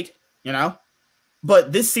decent, right? You know,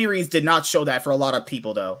 but this series did not show that for a lot of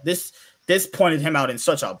people, though. This pointed him out in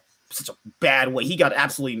such a bad way. He got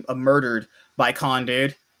absolutely murdered by Khan,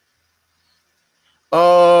 dude.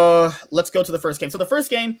 Let's go to the first game. So the first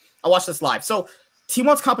game, I watched this live. So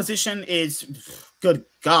T1's composition is, good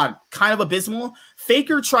God, kind of abysmal.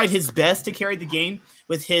 Faker tried his best to carry the game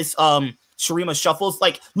with his Shurima shuffles.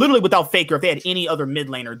 Like, literally without Faker, if they had any other mid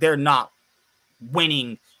laner, they're not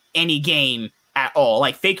winning any game at all.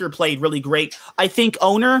 Like, Faker played really great. I think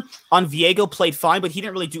Owner on Viego played fine, but he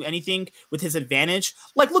didn't really do anything with his advantage.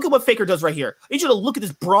 Like, look at what Faker does right here. I need you to look at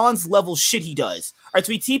this bronze level shit he does. All right,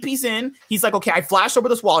 so he TPs in. He's like, okay, I flashed over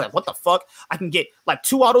this wall. Like, what the fuck? I can get like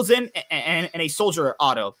 2 autos in and a soldier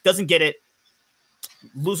auto. Doesn't get it.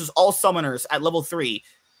 Loses all summoners at level 3.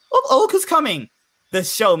 Oh, look who's coming. The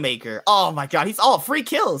Showmaker. Oh my God, he's all free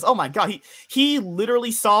kills. Oh my God, he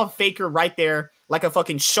literally saw Faker right there, like a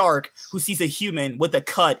fucking shark who sees a human with a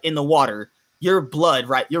cut in the water. Your blood,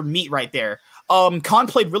 right? Your meat right there. Khan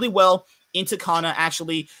played really well into Kana,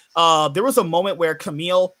 actually. There was a moment where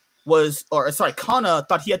Kana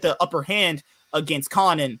thought he had the upper hand against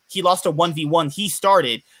Khan, and he lost a 1v1 he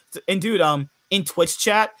started. And dude, in Twitch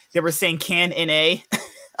chat, they were saying can NA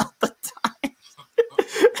all the time.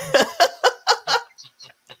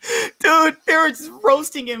 Dude, they were just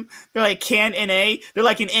roasting him. They're like, can NA? They're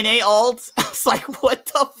like an NA alt. I was like, what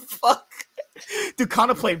the fuck? Dude,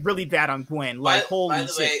 Kana played really bad on Gwen. Like, holy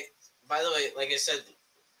shit. By the way, like I said,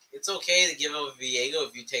 it's okay to give up Viego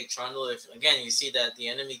if you take Trundle. If, again, you see that the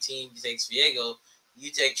enemy team takes Viego, you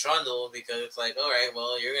take Trundle because it's like, all right,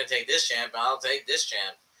 well, you're going to take this champ, I'll take this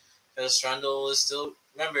champ. Because Trundle is still,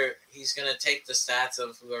 remember, he's going to take the stats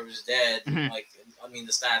of whoever's dead. Mm-hmm.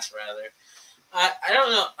 The stats, rather. I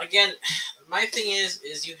don't know. Again, my thing is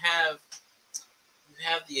you have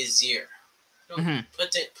the Azir. Mm-hmm.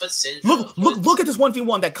 Put Syndrome. Look at this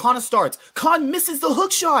 1v1 that Kana starts. Khan misses the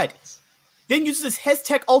hook shot. Then uses his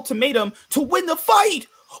Hextech ultimatum to win the fight.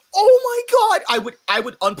 Oh my God. I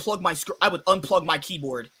would unplug my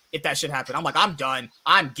keyboard if that should happen. I'm like, I'm done.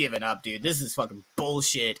 I'm giving up, dude. This is fucking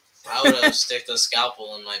bullshit. I would have stick the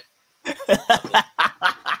scalpel in my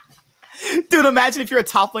Dude, imagine if you're a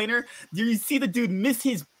top laner, you see the dude miss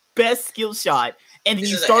his best skill shot, and then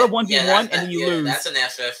you start a 1v1, and then you lose. That's an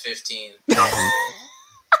FF15.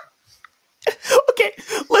 Okay,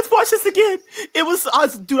 let's watch this again. I was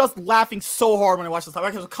laughing so hard when I watched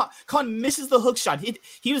this. Khan misses the hook shot.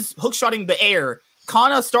 He was hook shotting the air.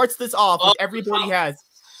 Kana starts this off with every ability he has.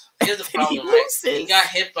 Here's the problem, right? He got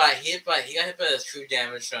hit by the true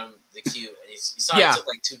damage from the Q, and you saw he took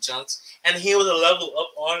like 2 chunks, and he was a level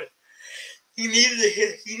up on it. He needed to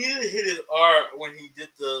hit his R when he did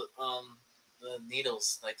the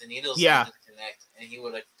needles. Like, the needles didn't connect, and he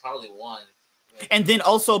would have probably won. And then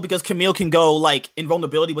also because Camille can go like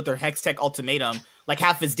invulnerability with their Hextech ultimatum, like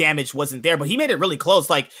half his damage wasn't there, but he made it really close.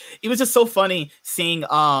 Like, it was just so funny seeing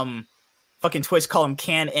fucking Twitch call him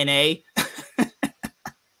Can NA.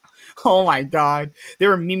 Oh my God, they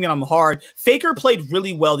were memeing him hard. Faker played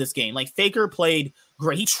really well this game. Like, Faker played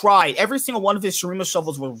great. He tried. Every single one of his Shurima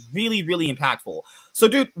shuffles were really, really impactful. So,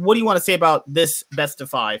 dude, what do you want to say about this best of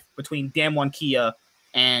 5 between Damwon Kia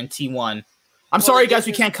and T1? I'm sorry, guys,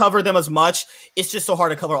 we can't cover them as much. It's just so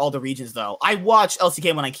hard to cover all the regions, though. I watch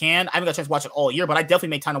LCK when I can. I haven't got a chance to watch it all year, but I definitely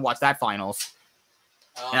make time to watch that finals.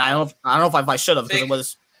 And I don't know if I should have, because it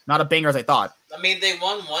was not a banger as I thought. I mean, they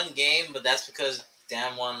won 1 game, but that's because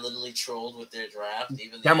Damwon literally trolled with their draft.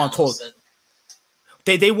 Damwon trolled.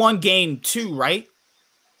 They won game 2, right?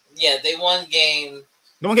 Yeah, they won game.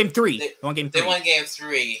 They won game 3. They won game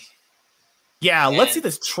 3. Yeah, let's see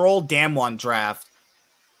this troll Damwon draft.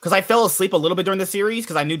 Because I fell asleep a little bit during the series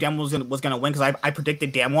because I knew Damwon was gonna win because I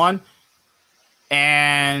predicted Damwon.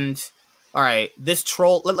 And All right, this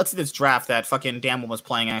troll. Let's see this draft that fucking Damwon was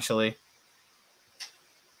playing actually.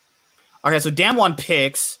 Okay, so Damwon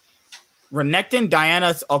picks Renekton,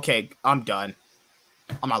 Diana. Okay, I'm done.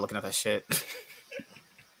 I'm not looking at that shit.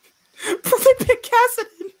 Perfect pick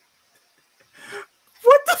Cassidy.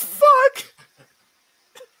 What the fuck?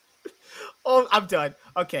 Oh, I'm done.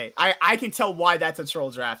 Okay, I can tell why that's a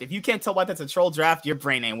troll draft. If you can't tell why that's a troll draft, your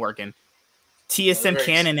brain ain't working. TSM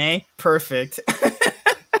Canon, eh? Perfect.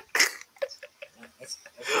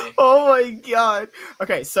 Oh my god.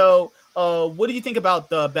 Okay, so what do you think about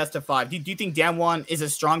the best of 5? Do you think Damwon is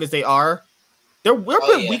as strong as they are? We're a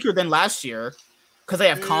bit weaker than last year because they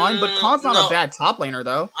have Khan, but Khan's not a bad top laner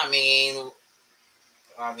though. I mean,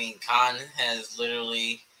 Khan has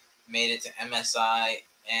literally made it to MSI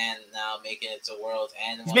and now making it to Worlds,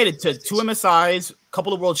 and he's made it to 2 MSIs,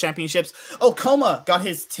 couple of World Championships. Oh, Koma got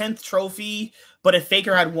his 10th trophy, but if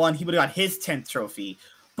Faker had won, he would have got his 10th trophy.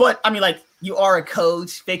 But I mean, like, you are a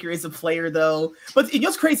coach. Faker is a player, though. But you know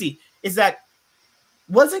what's crazy is that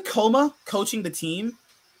wasn't Koma coaching the team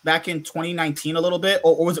back in 2019 a little bit,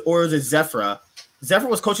 or was it Zephyra? Zephyra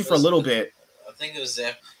was coaching for a little bit. I think it was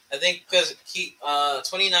Zephyra. I think because he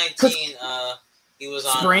 2019 he was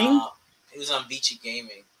on Spring. He was on Beachy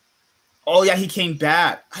Gaming. Oh yeah, he came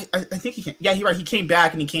back. I think he came. Yeah, you're right. He came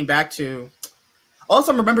back, and he came back to.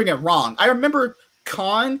 Also, I'm remembering it wrong. I remember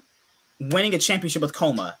Khan winning a championship with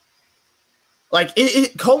Koma. Like,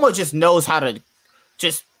 Koma just knows how to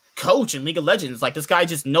just coach in League of Legends. Like, this guy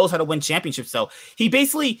just knows how to win championships. So he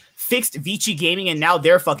basically fixed Vici Gaming, and now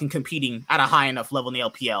they're fucking competing at a high enough level in the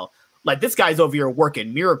LPL. Like, this guy's over here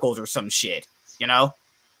working miracles or some shit, you know?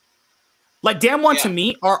 Like, Damwon to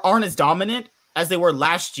me aren't as dominant as they were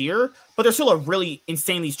last year, but they're still a really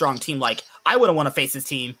insanely strong team. Like, I wouldn't want to face this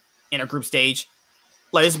team in a group stage.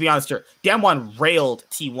 Like, let's be honest here. Damwon railed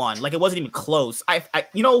T1. Like, it wasn't even close.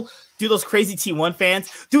 You know, dude, those crazy T1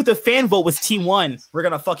 fans. Dude, the fan vote was T1. We're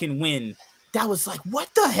going to fucking win. That was like, what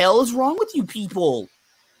the hell is wrong with you people?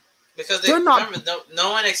 Because they're not. No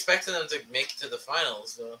one expected them to make it to the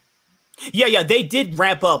finals, though. Yeah, they did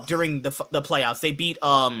ramp up during the playoffs. They beat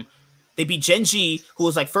Genji, who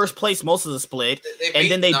was like first place most of the split,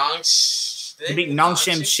 and then they beat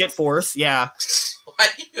Nongshim Shitforce. Yeah. Why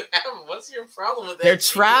do you have? What's your problem with that? They're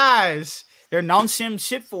trash. They're Nongshim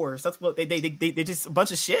Shitforce. That's what they just a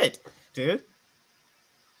bunch of shit, dude.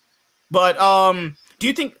 But do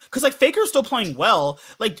you think? Because like Faker's still playing well.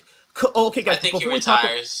 Like, okay, guys. I think he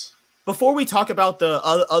retires. Before we talk about the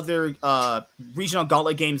other regional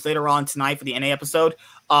gauntlet games later on tonight for the NA episode,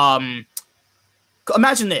 imagine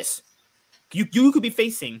this. You could be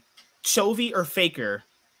facing Chovy or Faker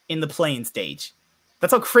in the playing stage.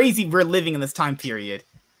 That's how crazy we're living in this time period.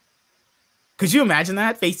 Could you imagine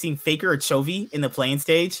that? Facing Faker or Chovy in the playing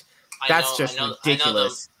stage? That's just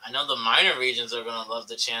ridiculous. I know the minor regions are going to love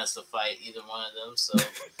the chance to fight either one of them, so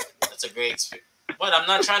that's a great experience. But I'm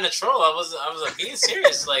not trying to troll. I was being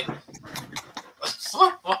serious. Like, wow.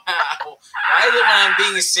 Why is it when I'm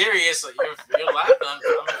being serious? Like, you're laughing. I'm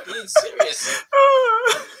being serious.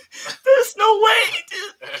 There's no way,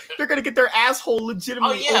 dude. They're gonna get their asshole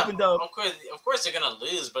legitimately opened up. Of course, they're gonna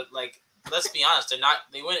lose. But like, let's be honest.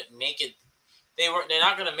 They wouldn't make it. They're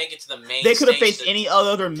not gonna make it to the main. They could have faced any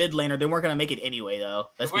other mid laner. They weren't gonna make it anyway, though.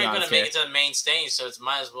 They weren't gonna make it to the main stage, so it's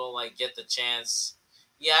might as well like get the chance.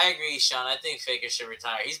 Yeah, I agree, Sean. I think Faker should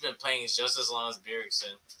retire. He's been playing just as long as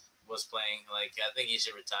Bjergsen was playing. Like, I think he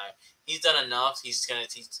should retire. He's done enough. He's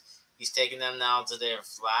taken them now to their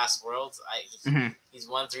last Worlds. He's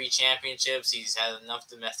won 3 championships. He's had enough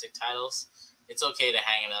domestic titles. It's okay to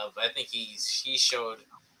hang it up. I think he showed.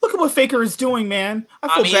 Look at what Faker is doing, man.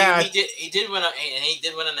 I feel bad. He did win an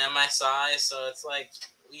MSI. So it's like.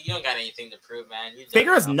 You don't got anything to prove, man.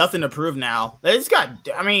 Faker has nothing to prove now.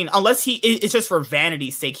 Unless it's just for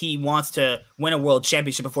vanity's sake, he wants to win a world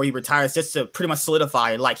championship before he retires, just to pretty much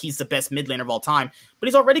solidify, like, he's the best mid laner of all time. But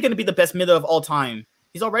he's already going to be the best mid of all time.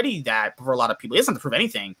 He's already that for a lot of people. He doesn't have to prove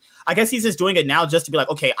anything. I guess he's just doing it now just to be like,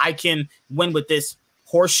 okay, I can win with this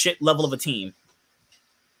horseshit level of a team.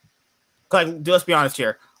 Like, let's be honest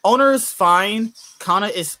here. Owner's fine. Kana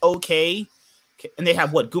is okay. And they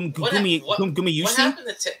have what? Gumayusi?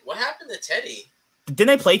 What happened to Teddy? Didn't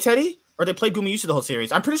they play Teddy? Or they played Gumayusi the whole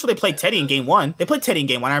series? I'm pretty sure they played Teddy in game 1. They played Teddy in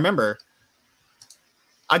game 1, I remember.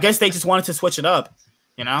 I guess they just wanted to switch it up,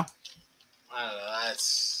 you know? I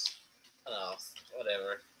don't know.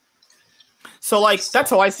 Whatever. So, like, that's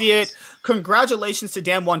how I see it. Congratulations to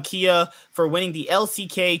Damwon Kia for winning the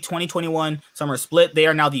LCK 2021 Summer Split. They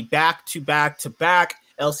are now the back-to-back-to-back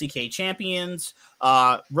LCK champions.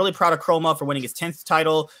 Really proud of Chroma for winning his 10th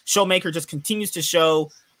title. Showmaker just continues to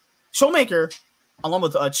show. Showmaker along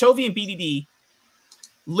with Chovy and BDD,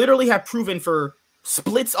 literally have proven for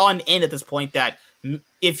splits on end at this point that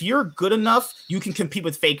if you're good enough, you can compete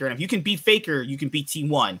with Faker. And if you can beat Faker, you can beat Team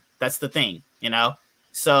 1. That's the thing, you know?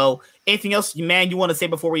 So anything else, man, you want to say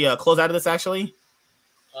before we close out of this, actually?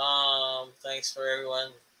 Thanks for everyone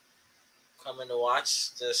coming to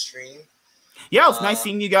watch the stream. Yeah, it's nice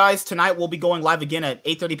seeing you guys. Tonight we'll be going live again at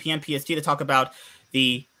 8:30 p.m. PST to talk about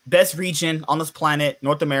the best region on this planet,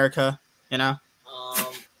 North America, you know?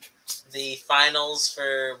 The finals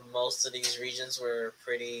for most of these regions were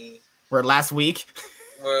last week.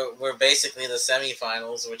 We're basically the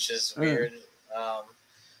semifinals, which is weird.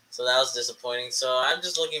 So that was disappointing. So I'm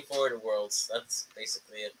just looking forward to Worlds. That's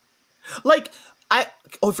basically it. Like, I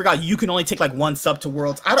forgot you can only take like one sub to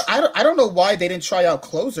Worlds. I don't know why they didn't try out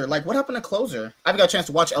Closer. Like, what happened to Closer? I haven't got a chance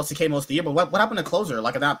to watch LCK most of the year, but what happened to Closer?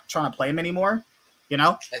 Like, I'm not trying to play him anymore. You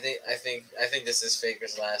know? I think this is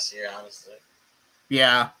Faker's last year, honestly.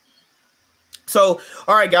 Yeah. So,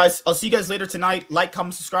 all right, guys. I'll see you guys later tonight. Like,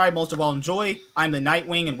 comment, subscribe. Most of all, enjoy. I'm the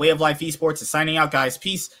Nightwing, and Way of Life Esports is signing out, guys.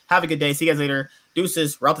 Peace. Have a good day. See you guys later.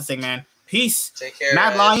 Deuces. We're out this thing, man. Peace. Take care,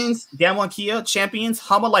 Mad guys. Lions, Damwon Kia, Champions,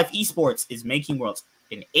 Hama Life Esports is making Worlds.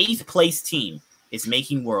 An 8th place team is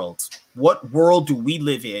making Worlds. What world do we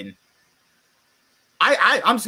live in? I'm